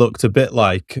thought he looked a bit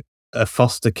like a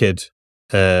foster kid,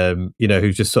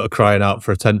 who's just sort of crying out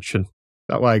for attention.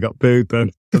 That's why he got booed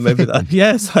then. Maybe that.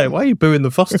 Yeah, it's like, why are you booing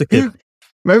the foster kid?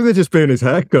 Maybe they're just booing his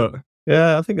haircut.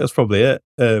 Yeah, I think that's probably it.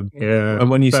 And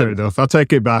when you fair enough. I'll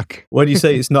take it back. When you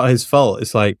say it's not his fault,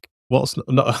 it's like, what's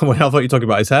not? When I thought you were talking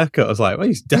about his haircut, I was like, well,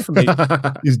 he's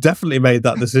definitely made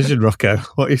that decision, Rocco.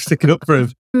 What are you sticking up for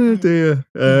him? Oh dear.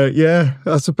 Yeah,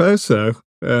 I suppose so.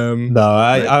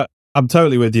 No, I'm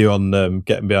totally with you on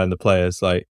getting behind the players.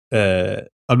 I'm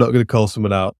not going to call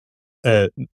someone out.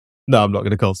 No, I'm not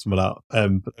going to call someone out.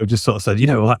 I just sort of said,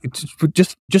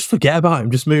 just forget about him,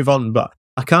 just move on. But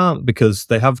I can't, because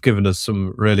they have given us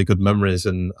some really good memories,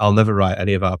 and I'll never write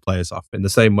any of our players off in the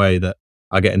same way that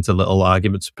I get into little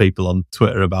arguments with people on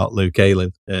Twitter about Luke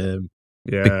Ayling.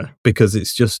 Because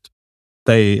it's just,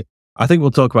 I think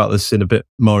we'll talk about this in a bit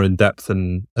more in depth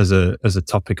and as a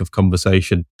topic of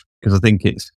conversation, because I think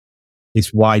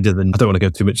it's wider than, I don't want to go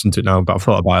too much into it now, but I've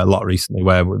thought about it a lot recently,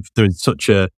 where there is such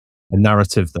a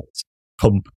narrative that's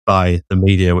pumped by the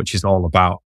media, which is all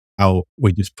about how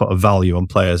we just put a value on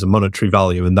players, a monetary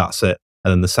value, and that's it.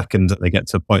 And then the second that they get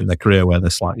to a point in their career where they're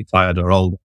slightly tired or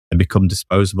old, they become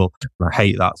disposable. And I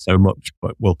hate that so much,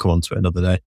 but we'll come on to it another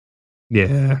day.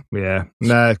 Yeah.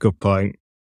 No, good point.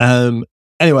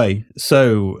 Anyway,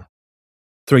 so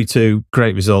 3-2,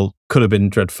 great result. Could have been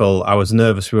dreadful. I was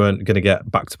nervous we weren't going to get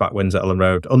back-to-back wins at Ellen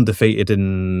Road. Undefeated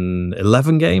in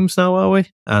 11 games now, are we?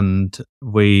 And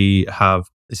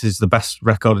this is the best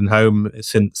record in home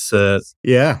since...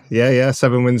 Yeah.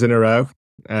 7 wins in a row.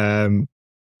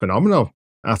 Phenomenal.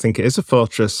 I think it is a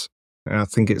fortress. I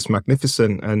think it's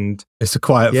magnificent. And it's a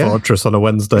quiet fortress on a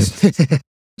Wednesday.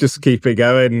 Just keep it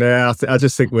going. I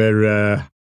just think we're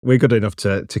good enough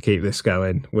to keep this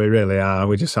going. We really are.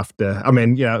 We just have to...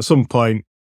 at some point,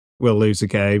 we'll lose a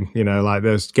game, like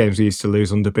those games we used to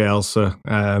lose under Bielsa.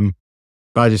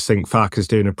 But I just think Farke's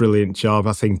doing a brilliant job.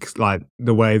 I think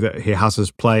the way that he has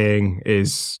us playing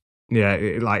is,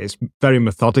 it's very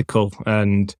methodical,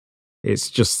 and it's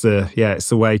just it's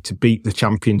the way to beat the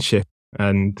Championship.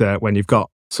 And when you've got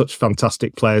such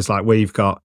fantastic players like we've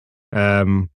got,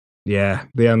 the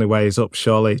only way is up,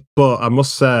 surely. But I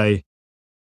must say,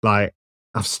 I've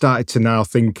started to now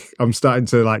think, I'm starting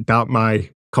to doubt my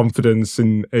confidence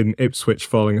in Ipswich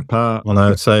falling apart. I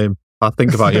know, same. I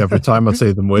think about you every time I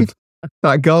see them win.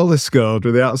 that goal they scored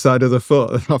with the outside of the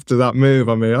foot after that move.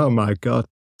 I mean, oh my God.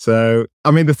 So,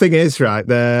 I mean, the thing is, right,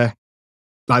 they're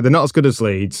not as good as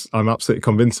Leeds. I'm absolutely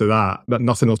convinced of that. That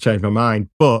nothing will change my mind.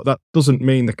 But that doesn't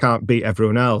mean they can't beat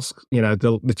everyone else. You know,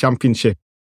 the Championship,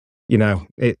 you know,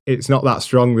 it's not that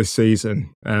strong this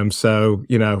season. So,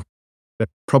 you know,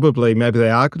 maybe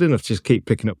they are good enough to just keep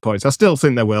picking up points. I still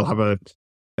think they will have a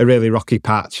really rocky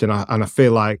patch, and I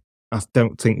feel like I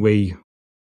don't think we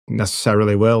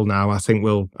necessarily will now. I think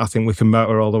we can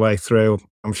motor all the way through.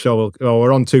 I'm sure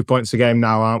we're on 2 points a game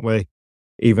now, aren't we?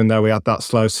 Even though we had that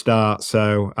slow start.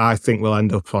 So I think we'll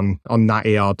end up on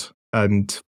 90 odd,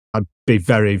 and I'd be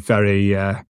very, very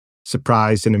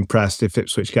surprised and impressed if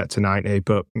Ipswich get to 90.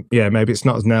 But yeah, maybe it's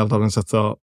not as nailed on as I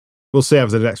thought. We'll see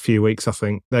over the next few weeks, I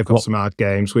think. They've got some hard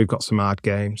games. We've got some hard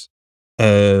games.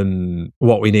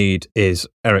 What we need is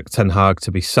Eric Ten Hag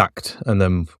to be sacked and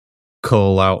then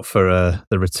call out for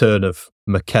the return of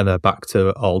McKenna back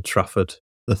to Old Trafford,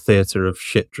 the theatre of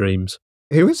shit dreams.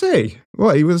 Who is he?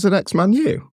 What, he was an ex-Man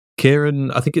U?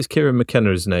 I think it's Kieran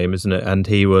McKenna's name, isn't it? And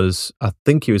I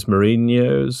think he was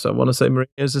Mourinho's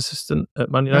assistant at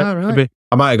Man United. Ah, right. Maybe.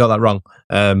 I might have got that wrong.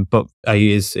 But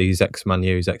he's ex-Man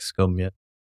U, he's ex-Scum, yeah.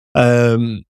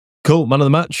 Cool, man of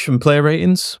the match and player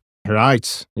ratings.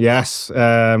 Right, yes.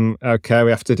 Okay, we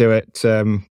have to do it,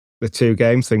 the 2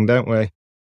 game thing, don't we?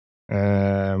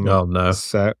 Oh no.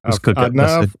 So this could get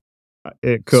messy.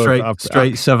 It could.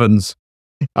 Straight sevens.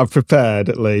 I've prepared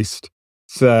at least.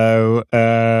 So,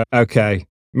 okay.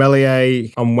 Melier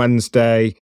on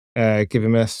Wednesday, give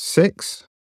him a 6.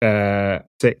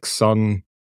 6 on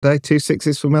day, 2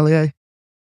 6s for Melier.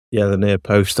 Yeah, the near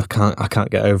post. I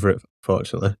can't get over it,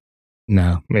 fortunately.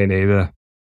 No, me neither.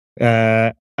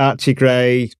 Archie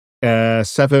Gray,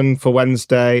 7 for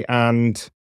Wednesday and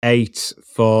 8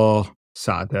 for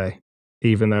Saturday,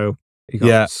 even though he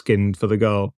got skinned for the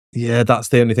goal. Yeah, that's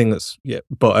the only thing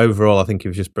but overall, I think he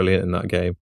was just brilliant in that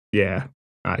game. Yeah,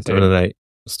 I do. 7 and 8.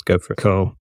 Let's go for it.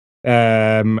 Cool.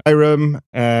 Hiram,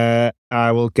 I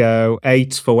will go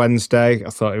 8 for Wednesday. I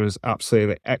thought it was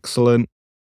absolutely excellent.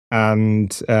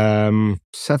 And 7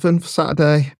 for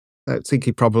Saturday. I don't think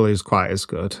he probably is quite as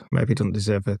good. Maybe he doesn't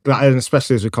deserve it. And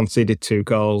especially as we conceded 2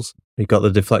 goals. He got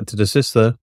the deflected assist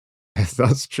there.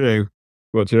 That's true.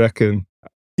 What do you reckon?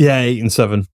 Yeah, 8 and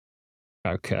 7.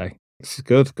 Okay. This is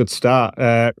good. Good start.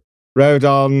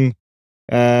 Rodon,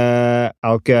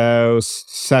 I'll go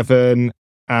 7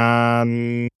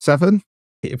 and 7.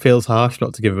 It feels harsh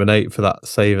not to give him an 8 for that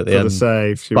save at the end. For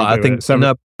the save. But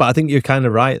I think you're kind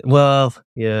of right. Well,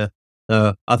 yeah.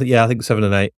 I think 7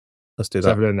 and 8. Let's do that.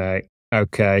 7 and 8.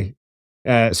 Okay.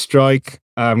 Strike,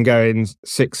 I'm going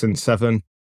 6 and 7.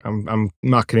 I'm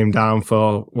marking him down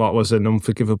for what was an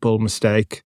unforgivable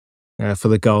mistake for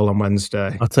the goal on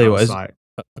Wednesday. I'll tell you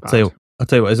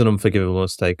what is an unforgivable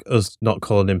mistake. Us not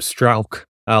calling him Strauch,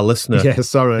 our listener. Yeah,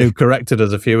 sorry. Who corrected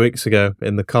us a few weeks ago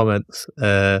in the comments.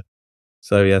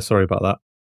 So yeah, sorry about that.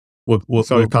 We'll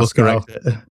correct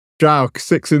it. Strauch,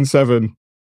 6 and 7.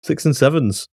 6 and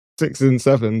 7s. 6 and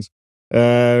 7s.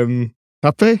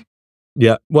 Happy?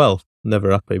 Yeah, well,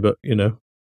 never happy, but you know.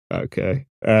 Okay.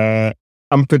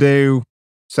 Ampadu,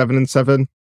 7 and 7.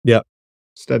 Yeah.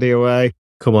 Steady away.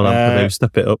 Come on, Ampadu,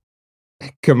 step it up.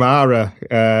 Kamara,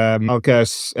 I'll go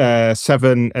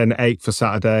 7 and 8 for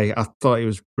Saturday. I thought he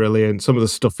was brilliant. Some of the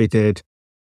stuff he did.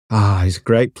 He's a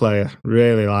great player.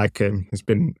 Really like him. He's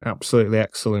been absolutely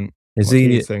excellent. What do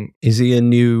you think? Is he a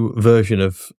new version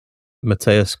of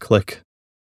Matthias Klick?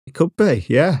 He could be,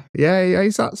 yeah.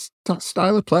 He's that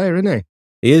style of player, isn't he?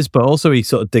 He is, but also he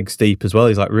sort of digs deep as well.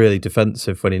 He's like really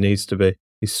defensive when he needs to be.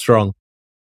 He's strong.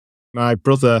 My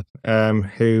brother,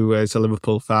 who is a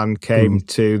Liverpool fan, came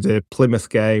to the Plymouth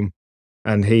game,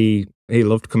 and he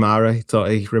loved Kamara. He thought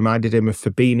he reminded him of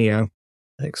Fabinho.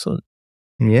 Excellent.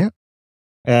 Yeah.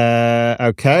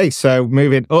 Okay, so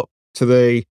moving up to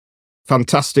the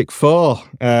Fantastic Four.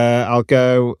 I'll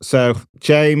go. So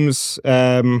James,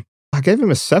 I gave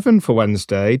him a 7 for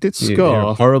Wednesday. He did score. You're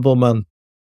a horrible man.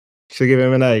 Should I give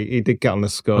him an 8? He did get on the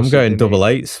score. I'm going double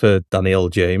 8s for Daniel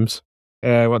James.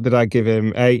 What did I give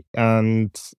him? 8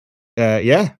 and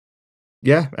 8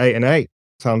 and 8.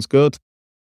 Sounds good.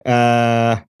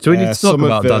 So we need to talk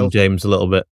about Dan James a little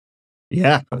bit.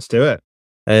 Yeah, let's do it.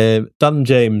 Dan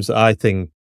James, I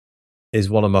think, is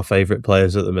one of my favourite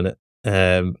players at the minute.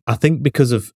 I think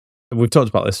because of, we've talked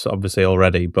about this obviously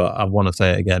already, but I want to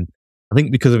say it again. I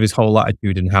think because of his whole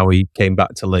attitude and how he came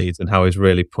back to Leeds and how he's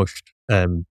really pushed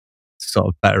to sort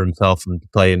of better himself and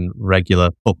playing regular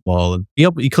football. And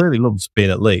he clearly loves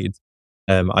being at Leeds.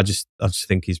 I just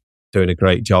think he's doing a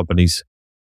great job, and he's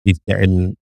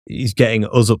getting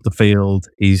us up the field.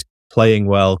 He's playing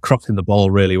well, crossing the ball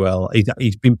really well.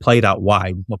 He's been played out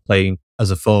wide, not playing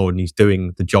as a forward, and he's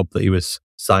doing the job that he was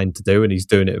signed to do, and he's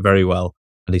doing it very well.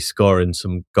 And he's scoring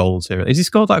some goals here. Has he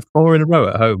scored like 4 in a row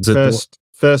at home?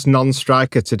 First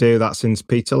non-striker to do that since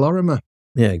Peter Lorimer.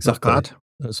 Yeah, exactly.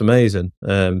 That's amazing.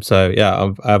 So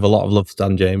yeah, I have a lot of love for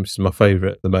Dan James. He's my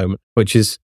favourite at the moment, which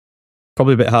is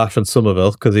probably a bit harsh on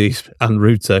Somerville and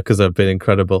Ruta because they've been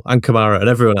incredible, and Kamara and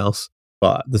everyone else.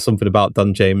 But there's something about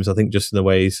Dan James, I think, just in the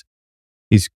ways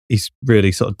he's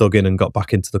really sort of dug in and got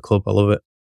back into the club. I love it.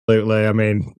 Absolutely. I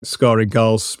mean, scoring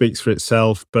goals speaks for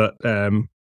itself, but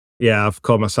yeah, I've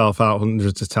called myself out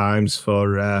hundreds of times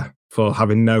for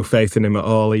having no faith in him at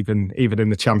all, even in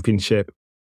the Championship.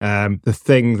 The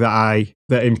thing that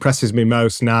impresses me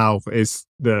most now is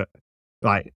that,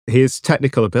 like, his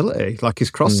technical ability, like his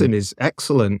crossing is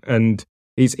excellent, and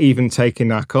he's even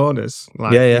taking our corners.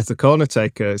 Like, he's the corner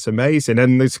taker. It's amazing,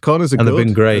 and his corners are good. They've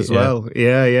been great as well.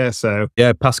 Yeah. So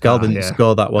Pascal didn't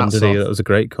score that one, did he? That was a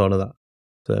great corner. That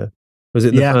was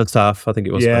it. The first half, I think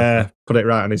it was. Yeah, put it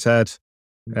right on his head.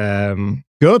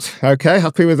 Good. Okay,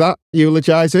 happy with that.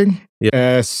 Eulogising.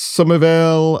 Yeah.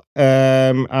 Somerville.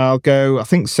 I'll go. I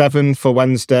think 7 for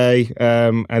Wednesday,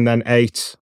 and then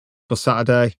 8 for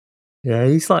Saturday.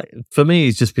 Yeah, for me,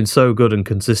 he's just been so good and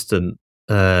consistent.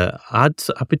 I'd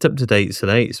be tempted 8s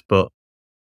and 8s, but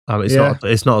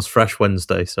it's not as fresh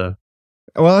Wednesday. So,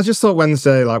 well, I just thought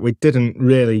Wednesday, like, we didn't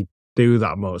really do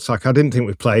that much. Like, I didn't think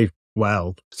we played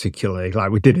well particularly.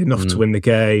 Like, we did enough to win the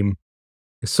game.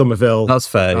 Somerville. That's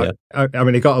fair. I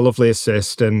mean, he got a lovely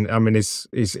assist, and I mean,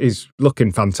 he's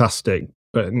looking fantastic.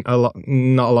 But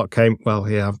not a lot came. Well,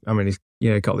 yeah. I mean,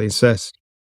 he got the assist.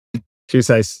 Should we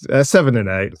say 7 and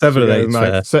 8? 7 and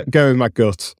 8. Go with my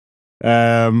gut.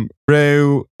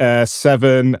 Brew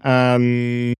 7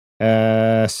 and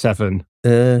 7.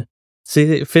 See,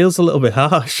 it feels a little bit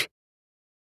harsh.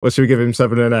 Well, should we give him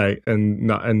 7 and 8 and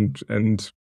not and?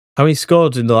 I mean, he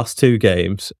scored in the last 2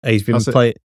 games. He's been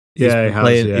playing. He's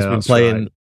been playing.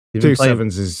 Right. 2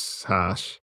 7s is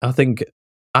harsh. I think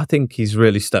he's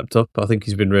really stepped up. I think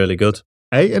he's been really good.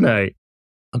 8 and 8.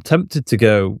 I'm tempted to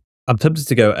go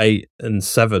 8 and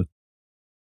 7.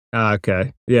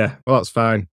 Okay. Yeah. Well, that's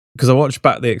fine. Because I watched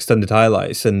back the extended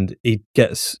highlights, and he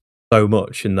gets so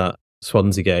much in that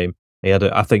Swansea game.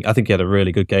 I think he had a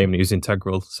really good game, and he was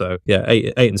integral. So yeah,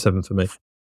 8 and 7 for me.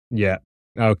 Yeah.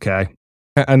 Okay.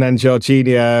 And then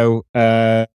Jorginho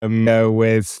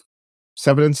with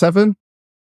 7 and 7.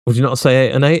 Would you not say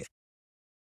 8 and 8?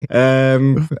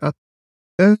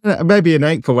 Maybe an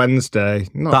 8 for Wednesday.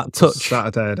 Not that touch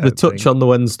Saturday. The touch on the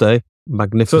Wednesday,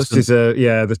 magnificent. Touch is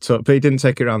the touch, but he didn't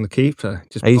take it around the keeper.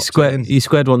 He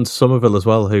squared one to Somerville as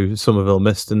well, who Somerville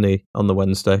missed, didn't he, on the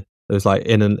Wednesday? It was like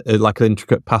an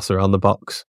intricate pass around the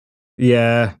box.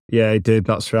 Yeah, he did.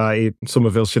 That's right.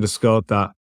 Somerville should have scored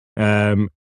that.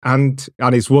 And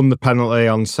he's won the penalty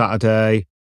on Saturday.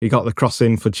 He got the cross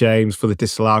in for James for the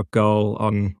disallowed goal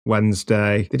on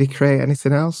Wednesday. Did he create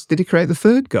anything else? Did he create the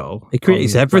 3rd goal? He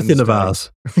creates everything of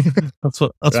ours. That's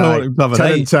what I want him to have.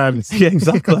 10 and 10. Yeah,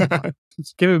 exactly.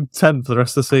 Just give him 10 for the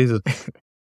rest of the season.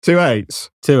 2 8s.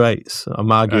 2 8s.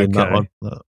 I'm arguing that one.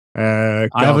 I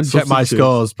haven't checked my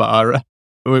scores, but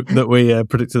that we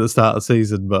predicted at the start of the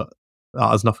season, but that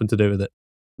has nothing to do with it.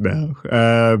 No.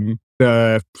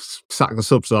 Sack the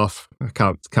subs off. I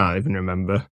can't even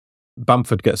remember.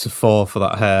 Bamford gets a 4 for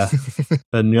that hair,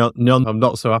 and Nyon, I'm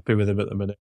not so happy with him at the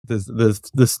minute.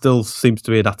 There still seems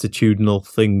to be an attitudinal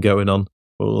thing going on,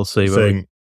 but we'll see. It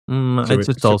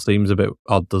just all seems a bit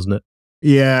odd, doesn't it?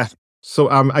 Yeah. So,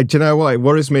 do you know what? It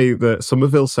worries me that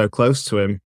Somerville's so close to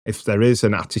him. If there is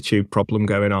an attitude problem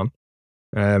going on,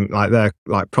 like they're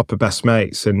like proper best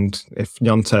mates, and if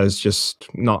Nyonte's just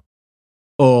not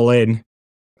all in,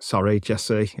 sorry,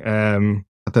 Jesse. I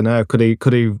don't know. Could he?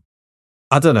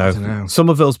 I don't know.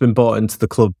 Somerville's been bought into the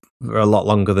club for a lot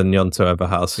longer than Nyonto ever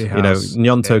has.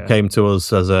 Nyonto came to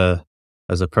us as a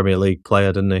Premier League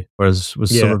player, didn't he? Whereas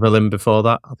was Somerville in before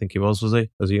that? I think he was he?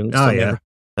 As a youngster?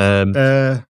 Oh,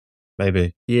 yeah.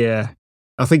 Maybe. Yeah.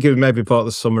 I think it was maybe bought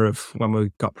the summer of when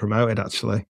we got promoted,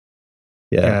 actually.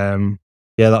 Yeah.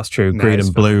 Yeah, that's true. Green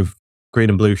and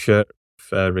blue shirt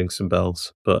rings some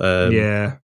bells. But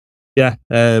yeah.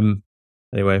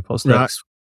 Anyway, what's next?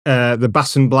 The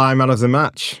Bass and Bly man of the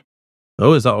match.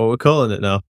 Oh, is that what we're calling it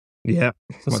now? Yeah.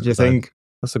 What do you think?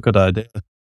 That's a good idea.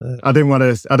 I didn't want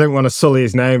to sully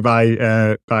his name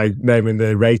by naming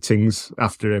the ratings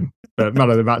after him, but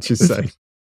man of the match is safe.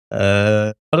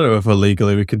 I don't know if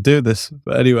legally we could do this,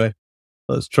 but anyway,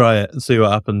 let's try it and see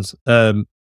what happens.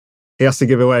 He has to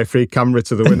give away a free camera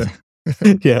to the winner.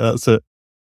 Yeah, that's it.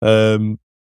 Man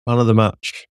of the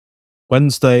match.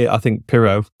 Wednesday, I think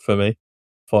Pirro for me.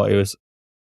 Thought he was.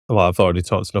 Well, I've already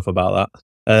talked enough about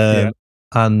that.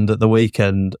 And at the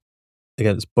weekend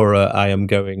against Boro, I am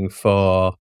going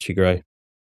for Chigray.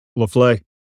 Lovely.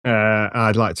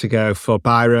 I'd like to go for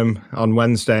Byram on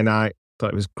Wednesday night.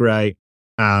 Thought it was great.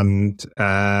 And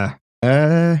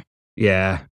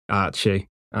Archie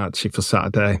for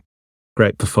Saturday.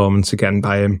 Great performance again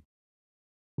by him.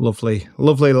 Lovely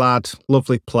lad,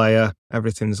 lovely player.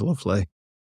 Everything's lovely.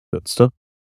 Good stuff.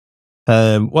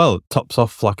 Well, tops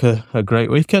off like a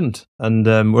great weekend. And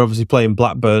we're obviously playing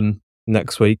Blackburn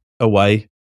next week away.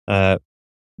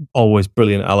 Always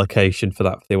brilliant allocation for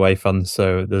that for the away fans.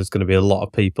 So there's going to be a lot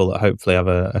of people that hopefully have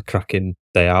a cracking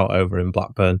day out over in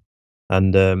Blackburn.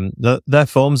 And their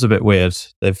form's a bit weird.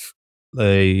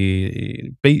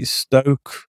 They beat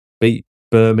Stoke, beat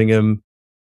Birmingham,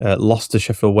 lost to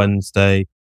Sheffield Wednesday,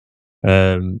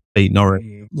 beat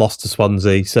Norwich, lost to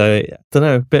Swansea. So I don't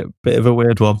know, bit of a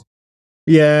weird one.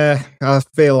 Yeah, I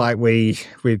feel like we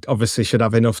obviously should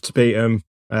have enough to beat them.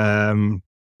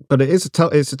 But it's a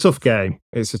tough game.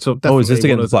 It's a tough. It's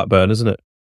against Blackburn, isn't it?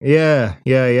 Yeah,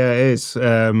 it is.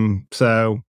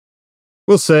 So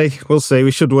we'll see.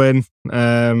 We should win.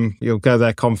 You'll go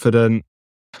there confident.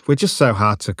 We're just so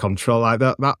hard to control. Like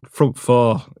that front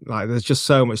four. Like there's just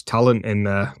so much talent in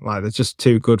there. Like they're just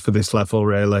too good for this level,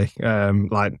 really.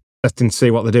 Like letting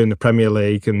see what they do in the Premier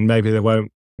League, and maybe they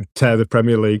won't tear the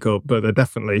Premier League up, but they're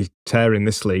definitely tearing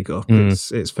this league up.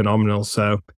 It's phenomenal.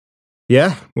 So.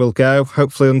 Yeah, we'll go.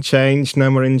 Hopefully unchanged, no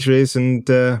more injuries, and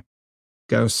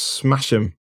go smash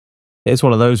them. It's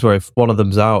one of those where if one of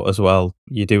them's out as well,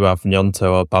 you do have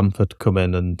Gnonto or Bamford come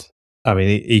in, and I mean,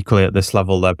 equally at this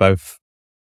level, they're both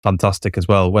fantastic as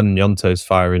well. When Gnonto's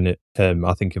firing it,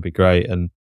 I think it'd be great. And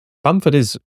Bamford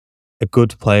is a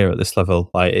good player at this level.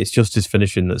 Like it's just his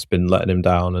finishing that's been letting him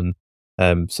down,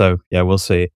 and so yeah, we'll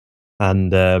see.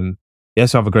 And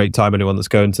so have a great time, anyone that's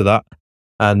going to that.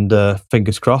 And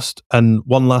fingers crossed. And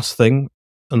one last thing,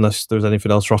 unless there's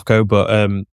anything else, Rocco, but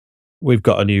we've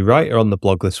got a new writer on the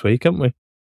blog this week, haven't we?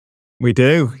 We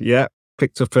do, yeah.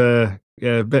 Picked up a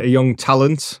bit of young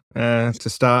talent to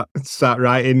start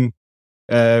writing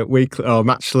weekly or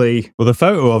matchly. Well, the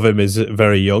photo of him is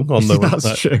very young on the That's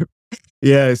website. True.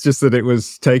 Yeah, it's just that it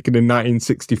was taken in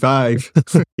 1965.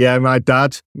 Yeah, my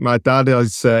dad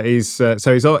is he's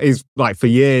like for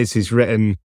years he's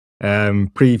written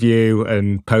preview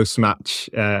and post-match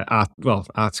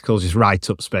articles, just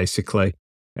write-ups basically,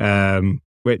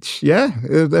 which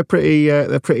they're pretty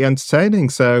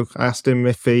entertaining. So I asked him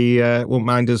if he wouldn't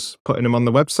mind us putting them on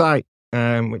the website,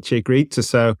 which he agreed to.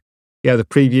 So yeah, the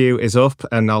preview is up,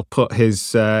 and I'll put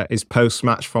his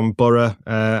post-match from Boro.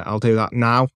 I'll do that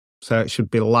now, so it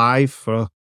should be live for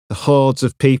the hordes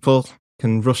of people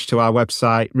can rush to our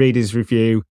website, read his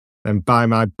review, and buy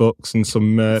my books and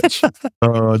some merch.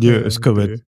 Oh, I knew it was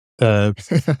coming. No,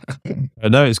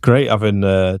 it's great having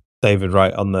David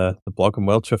Wright on the blog, and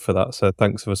well chuffed for that. So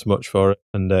thanks ever so much for it.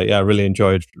 And I really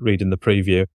enjoyed reading the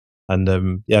preview.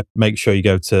 And make sure you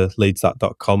go to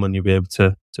leadsthat.com and you'll be able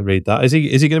to read that. Is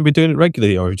he going to be doing it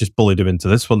regularly, or have you just bullied him into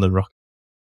this one then, Rock?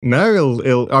 No,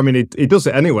 he'll. I mean, he does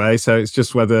it anyway. So it's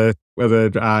just whether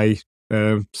I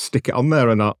stick it on there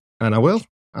or not, and I will.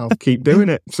 I'll keep doing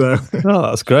it. So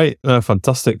that's great.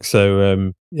 Fantastic.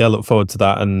 So look forward to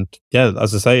that. And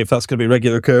as I say, if that's going to be a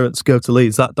regular occurrence, go to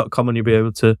leadsthat.com and you'll be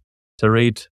able to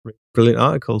read brilliant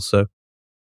articles. So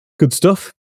good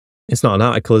stuff. It's not an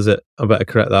article, is it? I better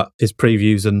correct that. It's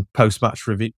previews and post-match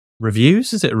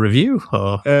reviews. Is it a review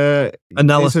or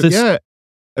analysis? A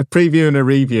preview and a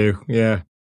review. Yeah.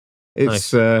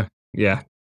 It's nice.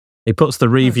 He puts the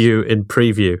review in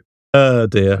preview. Oh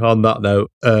dear, on that note,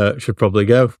 should probably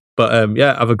go. But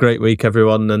have a great week,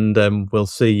 everyone, and we'll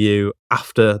see you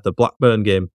after the Blackburn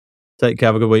game. Take care,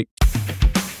 have a good week.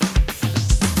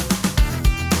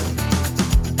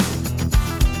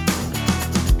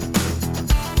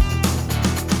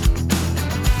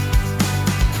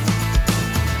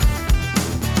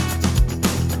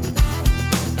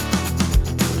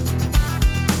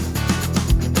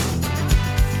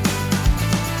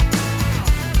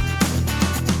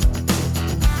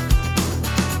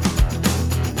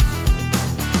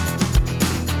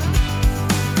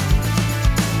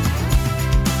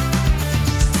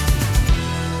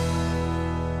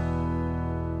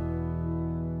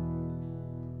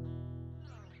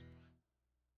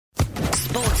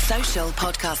 Social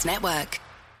Podcast Network.